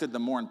neglected the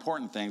more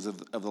important things of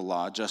the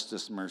law,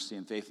 justice, mercy,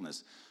 and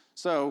faithfulness.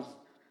 So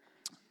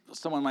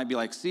someone might be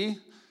like, see,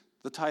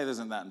 the tithe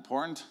isn't that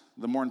important.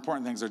 The more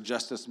important things are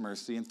justice,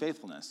 mercy, and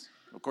faithfulness,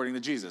 according to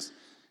Jesus.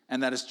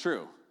 And that is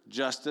true.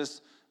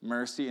 Justice,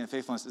 mercy, and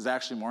faithfulness is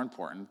actually more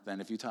important than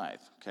if you tithe,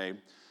 okay?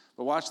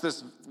 But watch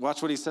this.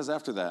 Watch what he says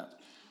after that.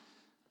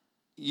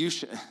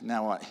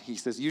 Now what? He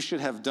says, you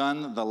should have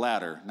done the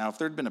latter. Now, if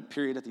there had been a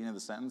period at the end of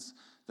the sentence,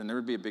 then there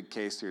would be a big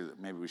case here that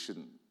maybe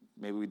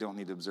we don't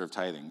need to observe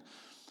tithing.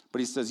 But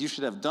he says, you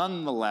should have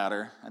done the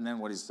latter, and then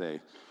what does he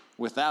say?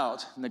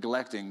 Without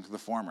neglecting the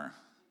former,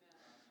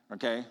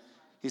 okay?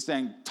 He's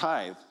saying,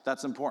 tithe,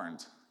 that's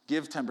important.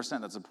 Give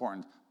 10%, that's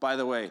important. By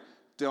the way,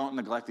 don't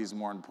neglect these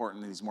more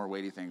important, these more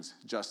weighty things,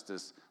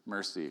 justice,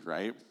 mercy,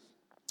 right?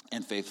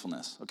 And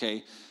faithfulness,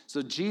 okay?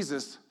 So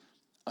Jesus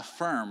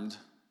affirmed,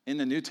 in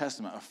the New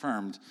Testament,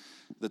 affirmed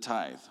the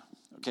tithe,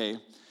 okay?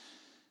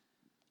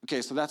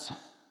 Okay, so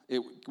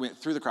it went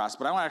through the cross,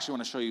 but I actually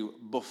want to show you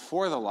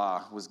before the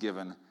law was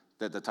given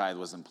that the tithe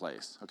was in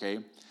place, okay?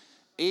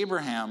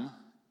 Abraham,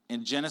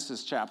 in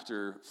Genesis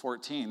chapter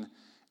 14,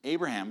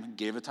 Abraham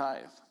gave a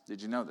tithe.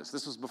 Did you know this?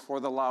 This was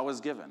before the law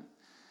was given.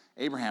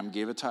 Abraham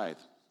gave a tithe.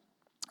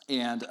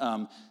 And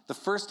the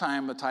first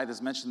time a tithe is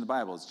mentioned in the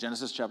Bible is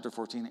Genesis chapter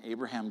 14.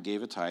 Abraham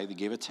gave a tithe. He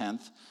gave a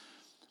tenth.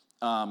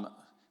 I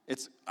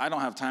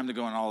don't have time to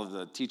go into all of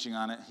the teaching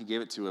on it. He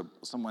gave it to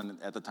someone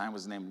at the time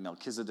was named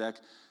Melchizedek.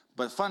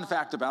 But fun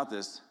fact about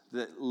this,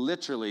 that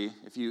literally,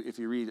 if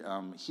you read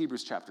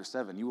Hebrews chapter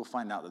 7, you will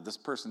find out that this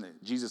person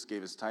that Jesus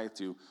gave his tithe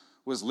to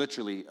was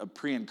literally a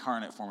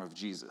pre-incarnate form of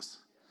Jesus.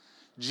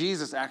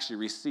 Jesus actually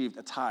received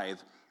a tithe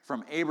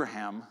from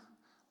Abraham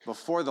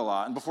before the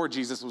law and before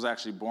Jesus was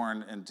actually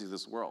born into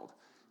this world.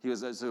 He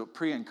was a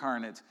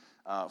pre-incarnate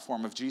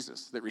form of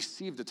Jesus that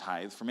received a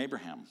tithe from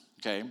Abraham,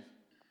 okay,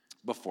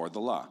 before the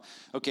law.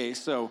 Okay,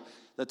 so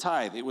the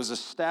tithe, it was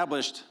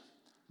established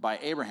by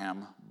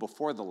Abraham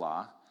before the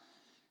law.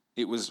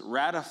 It was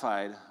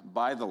ratified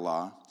by the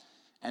law,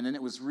 and then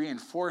it was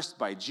reinforced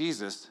by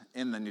Jesus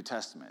in the New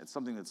Testament. It's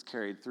something that's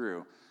carried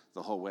through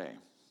the whole way,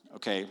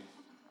 okay?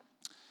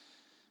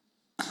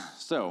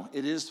 So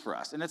it is for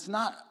us, and it's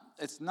not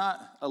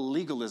a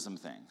legalism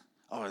thing.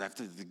 Oh, I have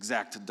to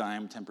exact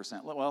dime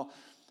 10%. Well,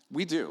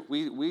 We do.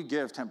 We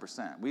give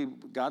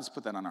 10%. God's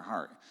put that on our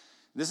heart.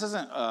 This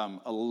isn't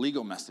a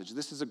legal message.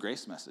 This is a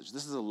grace message.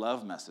 This is a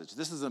love message.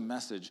 This is a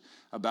message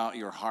about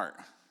your heart,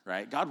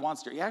 right? God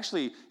wants to.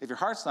 Actually, if your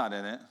heart's not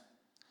in it,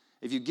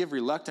 if you give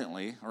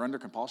reluctantly or under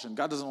compulsion,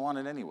 God doesn't want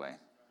it anyway.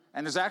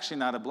 And there's actually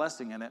not a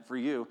blessing in it for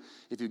you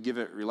if you give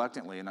it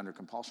reluctantly and under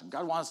compulsion.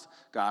 God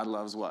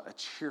loves what? A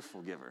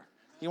cheerful giver.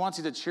 He wants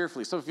you to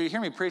cheerfully. So if you hear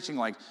me preaching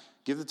like,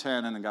 give the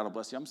 10 and then God will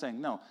bless you, I'm saying,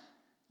 no,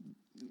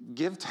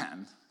 give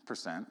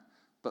 10%,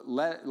 but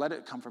let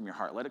it come from your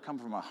heart. Let it come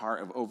from a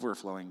heart of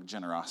overflowing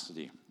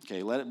generosity.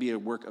 Okay, let it be a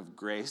work of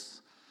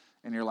grace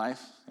in your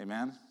life.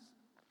 Amen?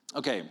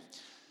 Okay,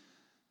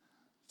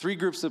 3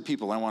 groups of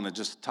people I want to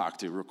just talk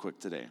to real quick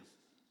today.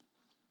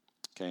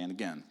 Okay, and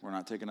again, we're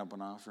not taking up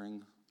an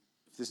offering.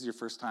 If this is your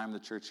first time in the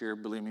church here,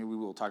 believe me, we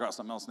will talk about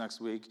something else next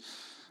week.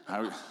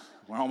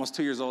 We're almost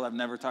 2 years old. I've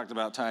never talked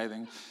about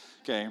tithing.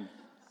 Okay,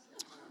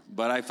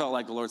 but I felt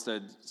like the Lord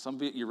said,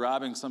 you're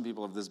robbing some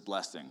people of this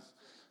blessing.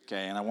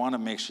 Okay, and I want to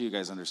make sure you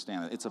guys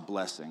understand that it's a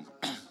blessing.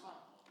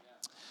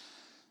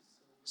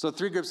 So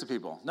 3 groups of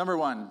people. Number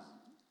 1,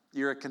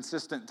 you're a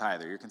consistent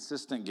tither. You're a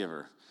consistent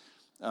giver.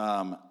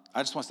 I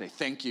just want to say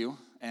thank you.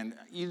 And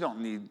you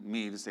don't need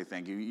me to say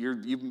thank you.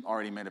 You've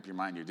already made up your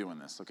mind you're doing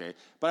this, okay?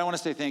 But I want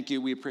to say thank you.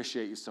 We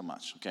appreciate you so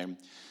much, okay?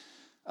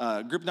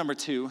 Group number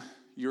 2,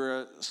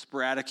 you're a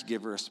sporadic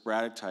giver, a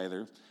sporadic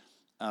tither.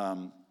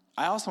 I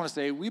also want to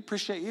say we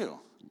appreciate you.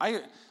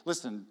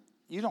 Listen,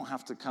 you don't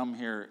have to come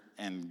here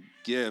and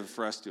give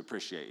for us to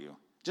appreciate you.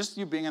 Just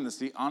you being in the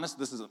seat,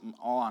 this is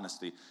all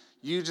honesty.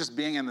 You just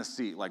being in the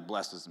seat like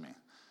blesses me.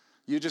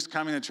 You just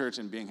coming to church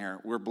and being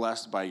here, we're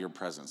blessed by your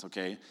presence,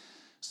 okay?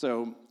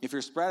 So if you're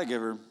a sporadic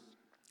giver,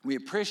 we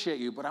appreciate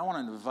you, but I want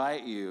to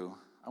invite you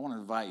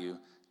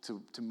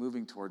to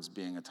moving towards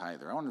being a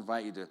tither. I want to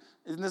invite you to,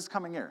 in this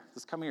coming year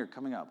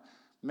coming up,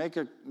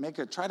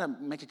 try to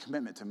make a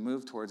commitment to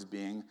move towards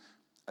being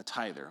a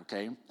tither,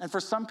 okay? And for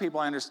some people,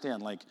 I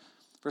understand, like,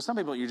 for some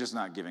people, you're just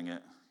not giving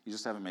it. You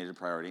just haven't made it a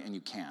priority, and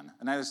you can.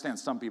 And I understand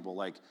some people,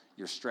 like,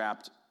 you're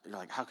strapped. You're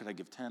like, how could I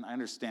give 10? I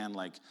understand,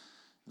 like,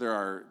 there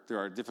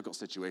are difficult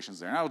situations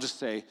there. And I will just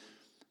say,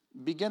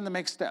 begin to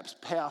make steps.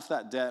 Pay off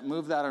that debt.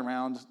 Move that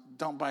around.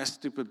 Don't buy a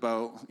stupid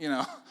boat,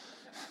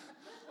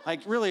 Like,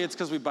 really, it's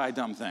because we buy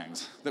dumb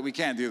things that we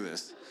can't do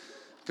this.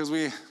 Because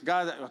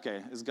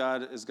is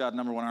God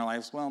number 1 in our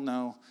lives? Well,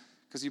 no,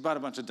 because you bought a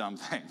bunch of dumb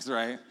things,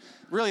 right?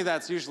 Really,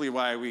 that's usually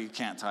why we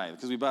can't tithe,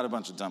 because we bought a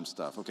bunch of dumb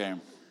stuff, okay?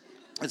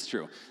 It's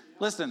true.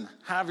 Listen,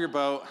 have your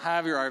boat,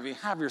 have your RV,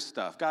 have your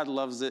stuff. God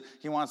loves it.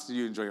 He wants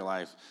you to enjoy your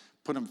life.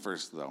 Put him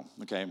first, though,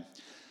 okay?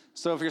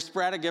 So if you're a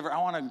sporadic giver,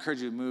 I want to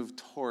encourage you to move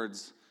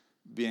towards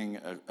being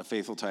a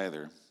faithful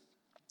tither.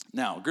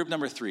 Now, group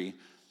number 3,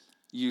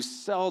 you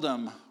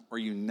seldom or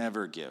you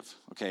never give,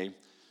 okay?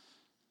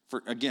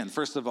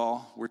 First of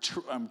all,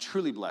 I'm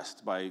truly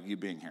blessed by you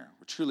being here.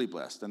 We're truly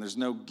blessed, and there's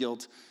no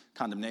guilt,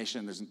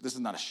 condemnation. This is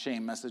not a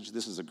shame message.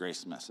 This is a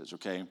grace message,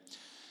 okay?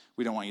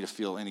 We don't want you to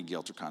feel any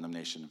guilt or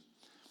condemnation.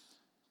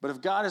 But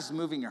if God is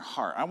moving your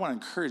heart, I want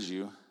to encourage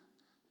you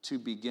to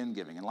begin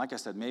giving. And like I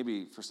said,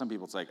 maybe for some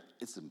people it's like,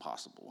 it's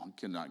impossible. I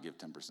cannot give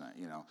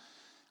 10%,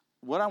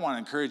 What I want to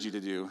encourage you to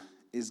do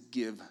is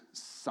give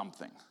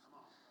something.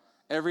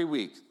 Every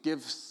week,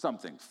 give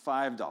something,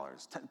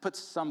 $5. Put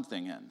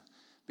something in.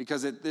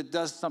 Because it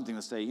does something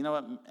to say, you know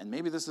what, and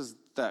maybe this is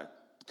that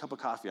cup of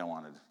coffee I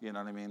wanted, you know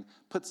what I mean?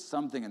 Put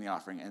something in the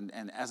offering,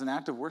 and as an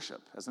act of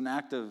worship, as an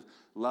act of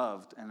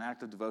love, an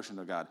act of devotion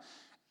to God.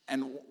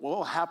 And what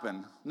will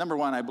happen, number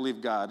 1, I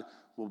believe God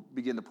will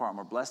begin to pour out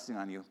more blessing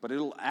on you, but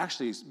it'll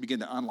actually begin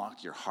to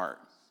unlock your heart.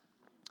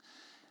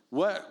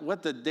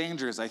 What the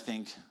danger is, I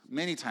think,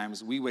 many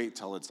times we wait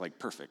till it's like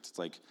perfect. It's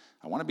like,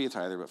 I want to be a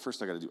tither, but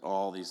first I got to do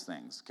all these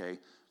things, okay?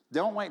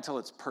 Don't wait till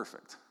it's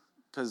perfect,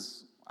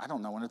 because I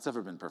don't know when it's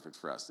ever been perfect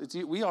for us.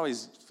 We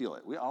always feel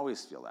it. We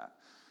always feel that.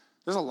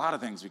 There's a lot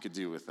of things we could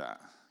do with that,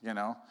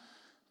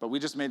 But we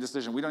just made a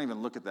decision. We don't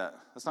even look at that.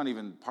 That's not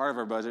even part of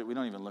our budget. We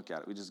don't even look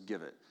at it. We just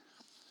give it.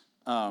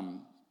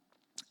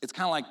 It's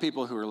kind of like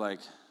people who are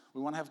like,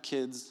 we want to have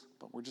kids,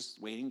 but we're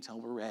just waiting till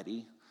we're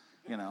ready,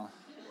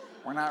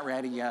 We're not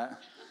ready yet.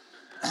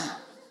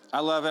 I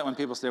love it when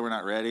people say we're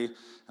not ready,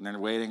 and they're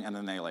waiting, and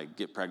then they, like,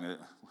 get pregnant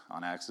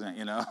on accident,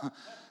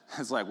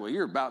 It's like, well,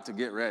 you're about to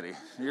get ready.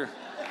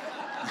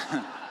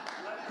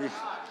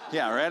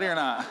 Yeah, ready or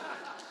not?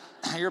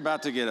 You're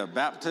about to get a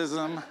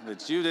baptism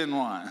that you didn't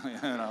want,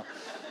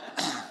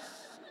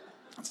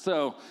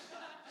 So,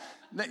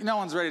 no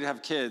one's ready to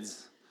have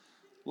kids.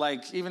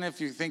 Like, even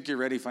if you think you're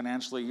ready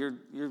financially,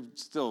 you're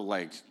still,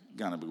 like,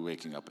 gonna be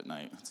waking up at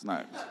night. It's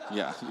not,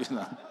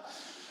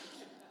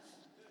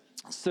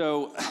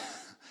 So,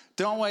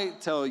 don't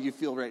wait till you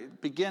feel ready.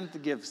 Begin to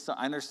give.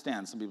 I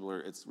understand some people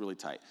it's really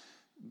tight.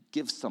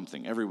 Give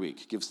something every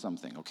week. Give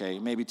something, okay?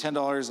 Maybe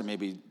 $10 and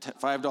maybe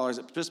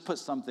 $5. Just put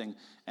something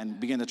and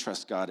begin to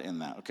trust God in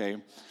that, okay?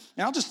 And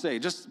I'll just say,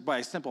 just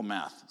by simple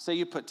math, say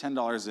you put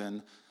 $10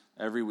 in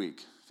every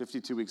week,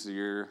 52 weeks a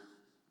year.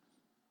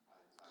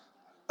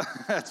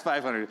 That's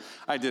 $500.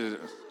 I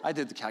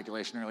did the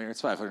calculation earlier.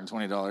 It's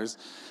 $520.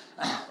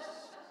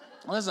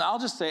 Listen, I'll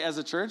just say, as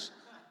a church,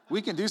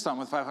 we can do something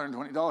with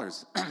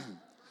 $520.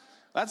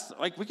 That's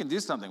like, we can do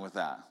something with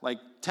that. Like,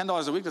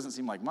 $10 a week doesn't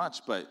seem like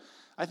much, but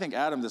I think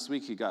Adam this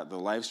week, he got the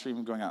live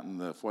stream going out in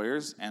the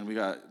foyers, and we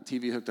got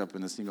TV hooked up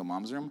in the single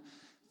mom's room.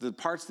 The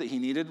parts that he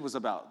needed was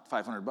about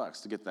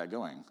 $500 to get that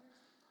going.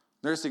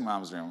 Nursing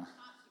mom's room.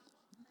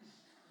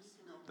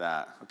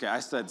 That. Okay, I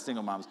said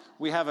single moms.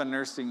 We have a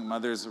nursing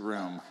mother's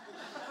room.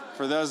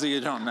 For those of you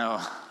who don't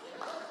know,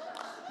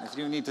 if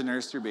you need to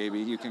nurse your baby,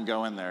 you can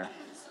go in there.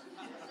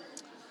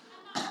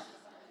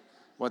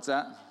 What's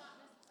that?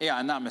 Yeah,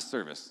 and not miss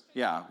service.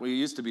 Yeah, we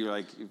used to be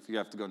like, if you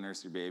have to go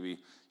nurse your baby,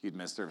 you'd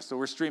miss service. So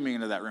we're streaming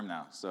into that room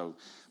now. So,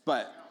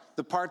 but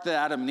the part that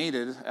Adam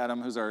needed,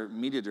 Adam, who's our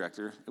media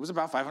director, it was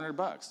about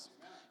 $500.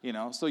 You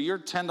know, so your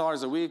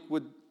 $10 a week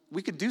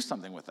we could do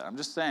something with it. I'm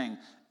just saying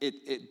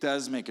it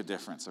does make a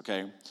difference,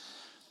 okay?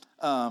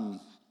 The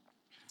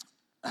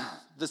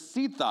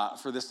seed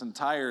thought for this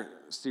entire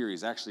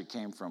series actually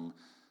came from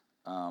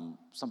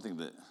something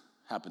that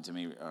happened to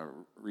me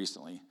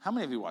recently. How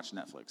many of you watch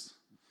Netflix?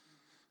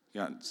 You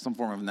got some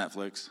form of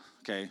Netflix,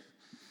 okay?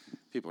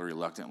 People are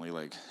reluctantly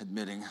like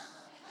admitting.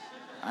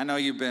 I know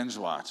you binge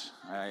watch.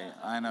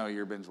 I know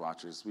you're binge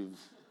watchers.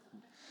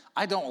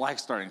 I don't like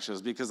starting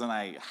shows because then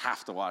I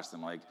have to watch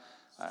them. Like,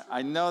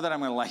 I know that I'm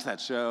going to like that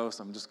show,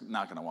 so I'm just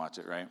not going to watch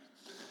it, right?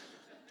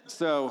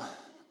 So,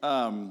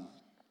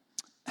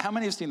 how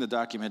many have seen the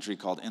documentary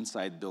called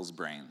Inside Bill's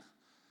Brain?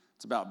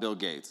 It's about Bill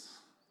Gates.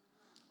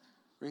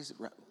 Raise it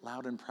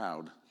loud and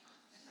proud.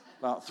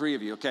 About 3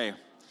 of you, okay.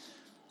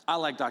 I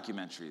like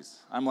documentaries.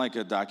 I'm like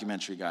a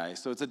documentary guy.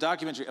 So it's a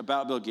documentary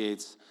about Bill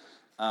Gates.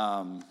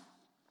 I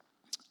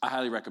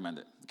highly recommend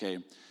it, okay.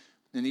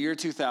 In the year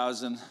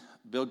 2000,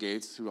 Bill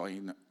Gates, who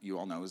you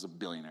all know is a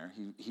billionaire,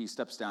 he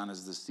steps down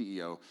as the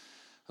CEO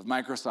of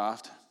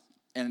Microsoft.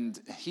 And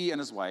he and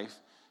his wife,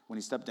 when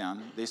he stepped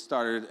down, they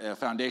started a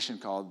foundation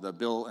called the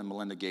Bill and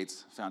Melinda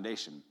Gates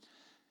Foundation.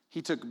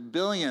 He took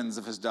billions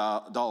of his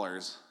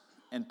dollars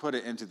and put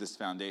it into this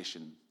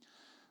foundation.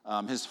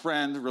 His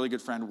friend, really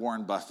good friend,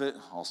 Warren Buffett,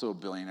 also a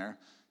billionaire,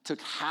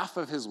 took half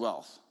of his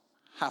wealth,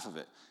 half of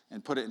it,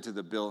 and put it into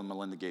the Bill and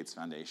Melinda Gates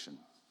Foundation.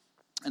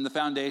 And the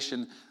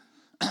foundation,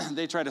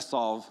 they try to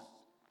solve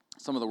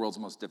some of the world's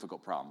most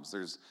difficult problems.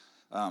 There's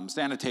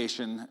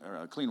sanitation,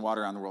 clean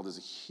water around the world is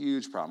a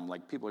huge problem.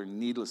 Like, people are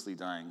needlessly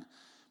dying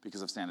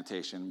because of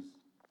sanitation.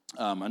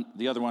 And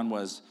the other one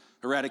was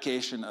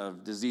eradication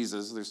of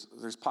diseases.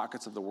 There's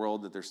pockets of the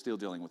world that they're still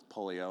dealing with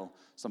polio,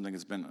 something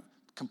that's been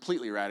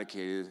completely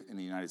eradicated in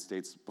the United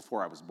States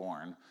before I was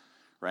born,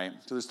 right?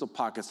 So there's still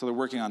pockets. So they're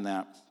working on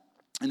that.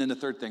 And then the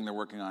third thing they're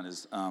working on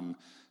is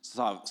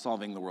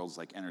solving the world's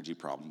like energy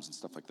problems and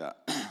stuff like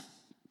that.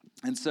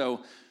 And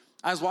so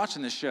I was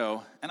watching this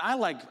show, and I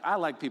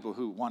like people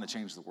who want to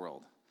change the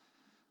world.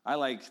 I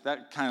like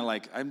that kind of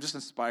like, I'm just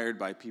inspired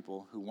by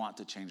people who want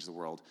to change the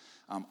world.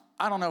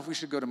 I don't know if we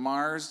should go to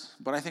Mars,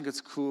 but I think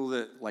it's cool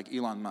that like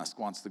Elon Musk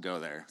wants to go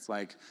there. It's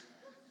like,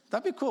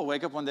 that'd be cool.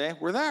 Wake up one day,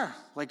 we're there.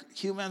 Like,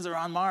 humans are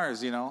on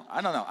Mars, you know?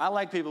 I don't know. I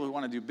like people who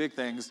want to do big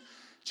things,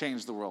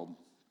 change the world.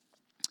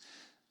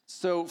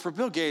 So for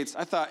Bill Gates,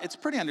 I thought it's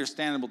pretty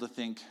understandable to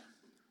think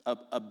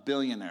a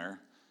billionaire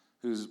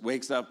who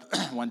wakes up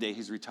one day,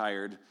 he's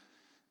retired,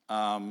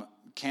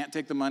 can't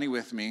take the money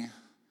with me,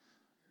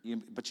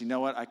 but you know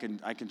what? I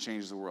can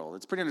change the world.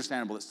 It's pretty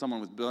understandable that someone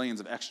with billions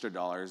of extra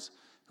dollars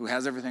who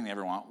has everything they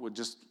ever want would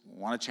just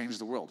want to change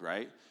the world,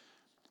 right?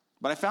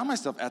 But I found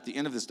myself, at the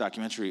end of this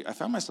documentary, I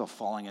found myself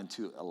falling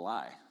into a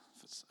lie.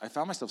 I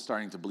found myself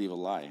starting to believe a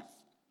lie.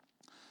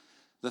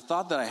 The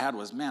thought that I had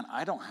was, man,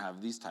 I don't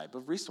have these type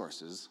of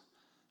resources.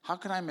 How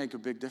can I make a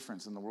big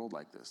difference in the world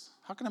like this?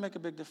 How can I make a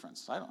big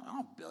difference? I don't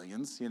have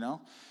billions, you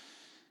know?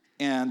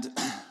 And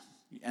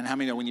how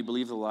many know when you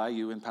believe the lie,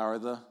 you empower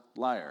the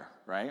liar,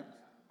 right?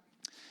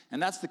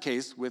 And that's the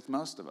case with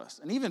most of us.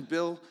 And even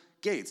Bill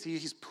Gates,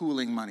 he's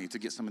pooling money to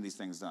get some of these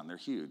things done. They're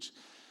huge.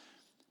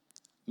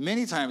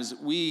 Many times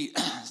we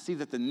see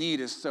that the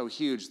need is so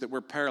huge that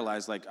we're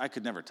paralyzed, like, I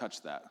could never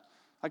touch that.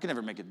 I could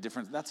never make a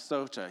difference. That's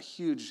such a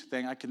huge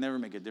thing. I could never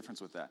make a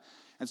difference with that.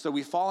 And so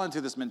we fall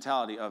into this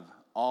mentality of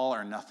all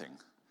or nothing.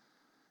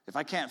 If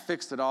I can't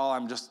fix it all,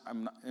 and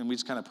we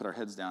just kind of put our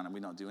heads down and we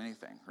don't do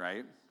anything,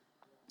 right?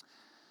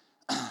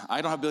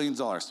 I don't have billions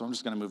of dollars, so I'm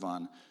just going to move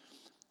on.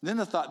 Then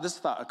this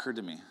thought occurred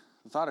to me.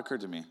 The thought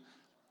occurred to me,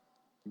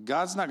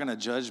 God's not going to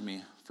judge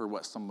me for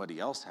what somebody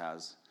else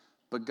has,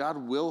 but God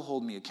will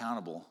hold me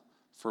accountable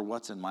for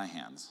what's in my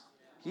hands.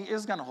 He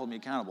is going to hold me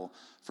accountable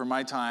for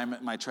my time,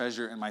 my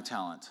treasure, and my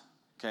talent,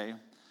 okay?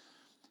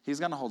 He's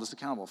going to hold us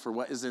accountable for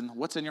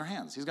what's in your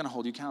hands. He's going to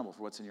hold you accountable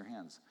for what's in your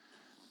hands.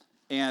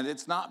 And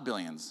it's not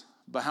billions,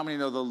 but how many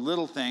know the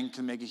little thing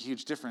can make a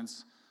huge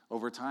difference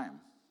over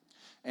time?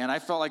 And I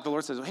felt like the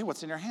Lord says, hey,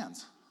 what's in your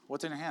hands?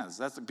 What's in your hands?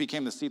 That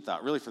became the seed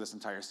thought, really, for this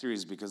entire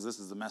series, because this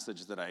is the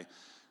message that I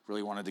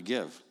really wanted to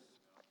give.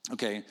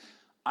 Okay,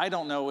 I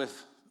don't know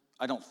if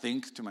I don't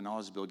think, to my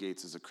knowledge, Bill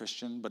Gates is a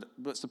Christian,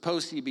 but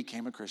suppose he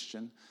became a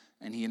Christian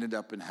and he ended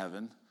up in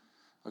heaven,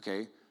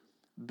 okay?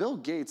 Bill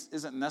Gates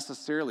isn't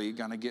necessarily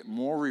going to get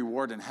more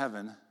reward in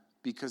heaven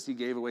because he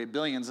gave away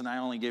billions and I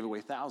only gave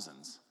away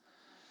thousands.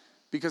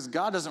 Because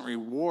God doesn't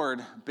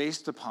reward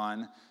based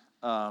upon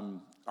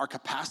our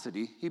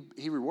capacity.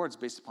 He rewards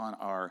based upon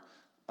our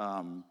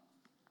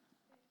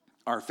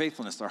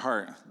faithfulness, our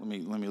heart. Let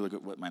me look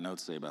at what my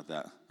notes say about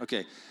that.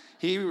 Okay,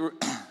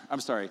 I'm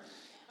sorry.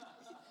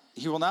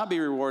 He will not be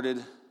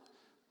rewarded.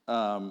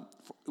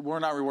 We're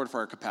not rewarded for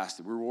our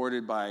capacity. We're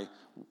rewarded by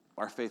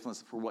our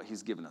faithfulness for what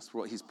he's given us, for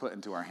what he's put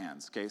into our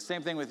hands. Okay,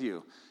 same thing with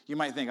you. You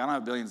might think, I don't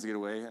have billions to get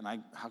away, and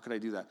how could I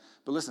do that?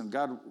 But listen,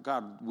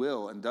 God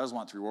will and does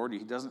want to reward you.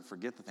 He doesn't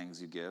forget the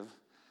things you give.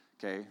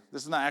 Okay,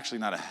 this is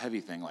not a heavy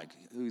thing, like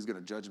he's going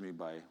to judge me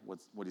by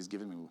what he's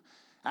given me.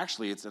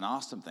 Actually, it's an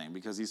awesome thing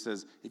because he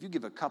says, if you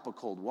give a cup of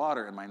cold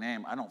water in my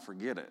name, I don't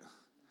forget it.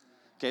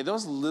 Okay,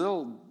 those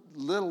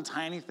little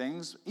tiny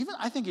things,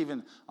 I think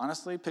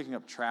honestly, picking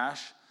up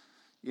trash,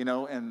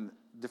 in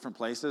different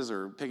places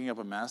or picking up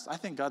a mess, I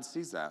think God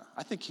sees that.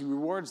 I think he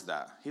rewards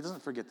that. He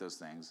doesn't forget those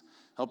things.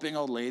 Helping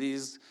old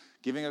ladies,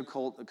 giving a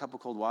cup of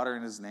cold water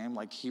in his name,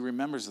 like he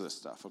remembers this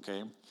stuff,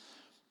 okay?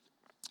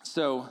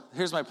 So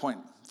here's my point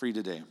for you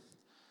today.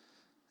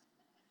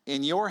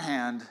 In your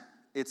hand,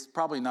 it's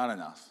probably not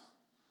enough.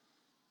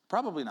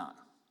 Probably not.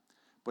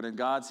 But in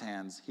God's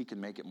hands, he can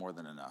make it more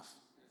than enough.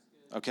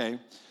 Okay?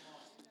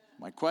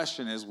 My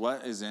question is,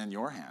 what is in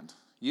your hand?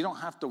 You don't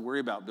have to worry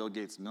about Bill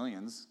Gates'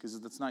 millions because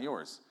that's not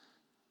yours.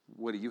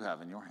 What do you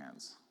have in your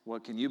hands?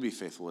 What can you be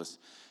faithfulness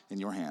in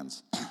your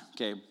hands?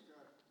 Okay?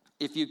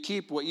 If you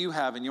keep what you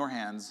have in your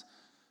hands,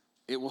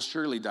 it will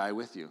surely die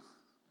with you.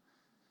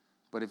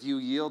 But if you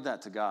yield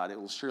that to God, it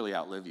will surely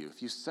outlive you.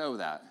 If you sow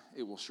that,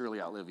 it will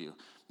surely outlive you.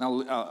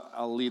 Now,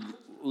 I'll leave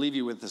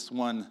you with this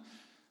one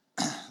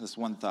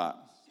thought.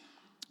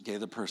 Okay,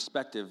 the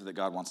perspective that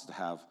God wants us to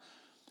have.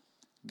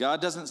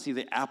 God doesn't see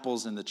the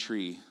apples in the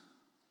tree.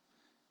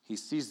 He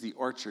sees the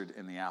orchard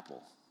in the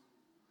apple.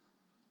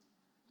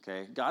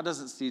 Okay? God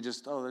doesn't see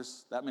just,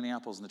 there's that many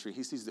apples in the tree.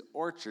 He sees the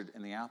orchard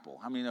in the apple.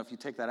 How many know if you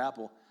take that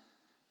apple,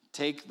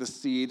 take the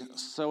seed,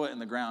 sow it in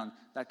the ground,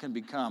 that can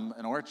become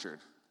an orchard.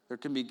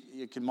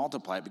 It can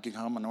multiply, it can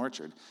become an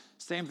orchard.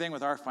 Same thing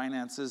with our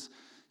finances.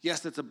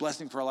 Yes, it's a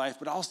blessing for our life,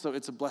 but also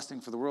it's a blessing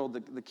for the world.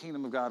 The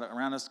kingdom of God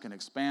around us can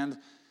expand.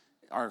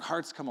 Our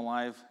hearts come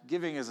alive.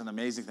 Giving is an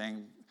amazing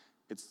thing.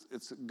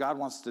 God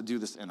wants to do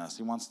this in us.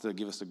 He wants to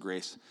give us a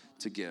grace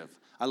to give.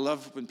 I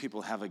love when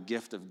people have a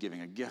gift of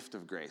giving, a gift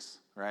of grace,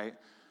 right?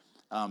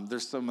 They're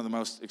some of the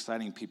most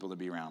exciting people to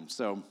be around.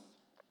 So,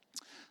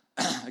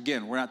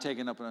 again, we're not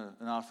taking up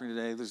an offering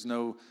today. There's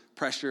no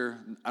pressure.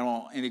 I don't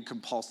want any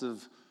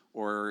compulsive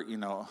or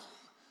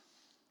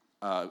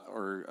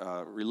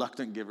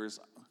reluctant givers.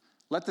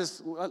 Let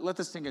this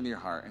sink into your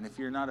heart. And if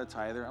you're not a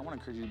tither, I want to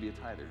encourage you to be a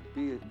tither.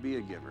 Be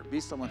a giver. Be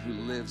someone who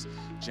lives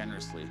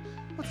generously.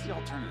 What's the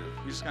alternative?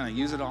 You're just going to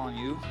use it all on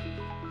you,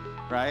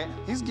 right?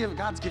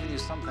 God's given you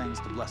some things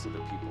to bless other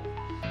people.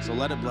 So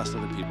let it bless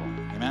other people.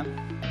 Amen?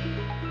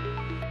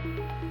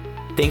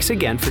 Thanks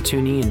again for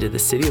tuning into the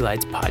City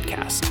Lights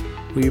podcast.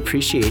 We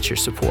appreciate your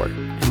support,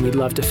 and we'd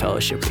love to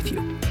fellowship with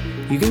you.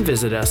 You can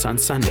visit us on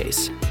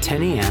Sundays,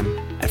 10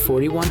 a.m. at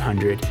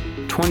 4100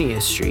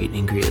 20th Street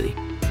in Greeley.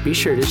 Be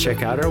sure to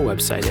check out our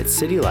website at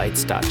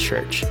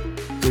citylights.church,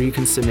 where you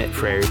can submit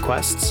prayer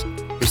requests,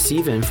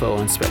 receive info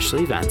on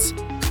special events,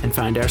 and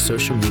find our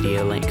social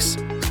media links.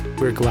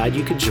 We're glad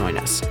you could join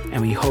us,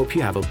 and we hope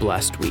you have a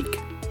blessed week.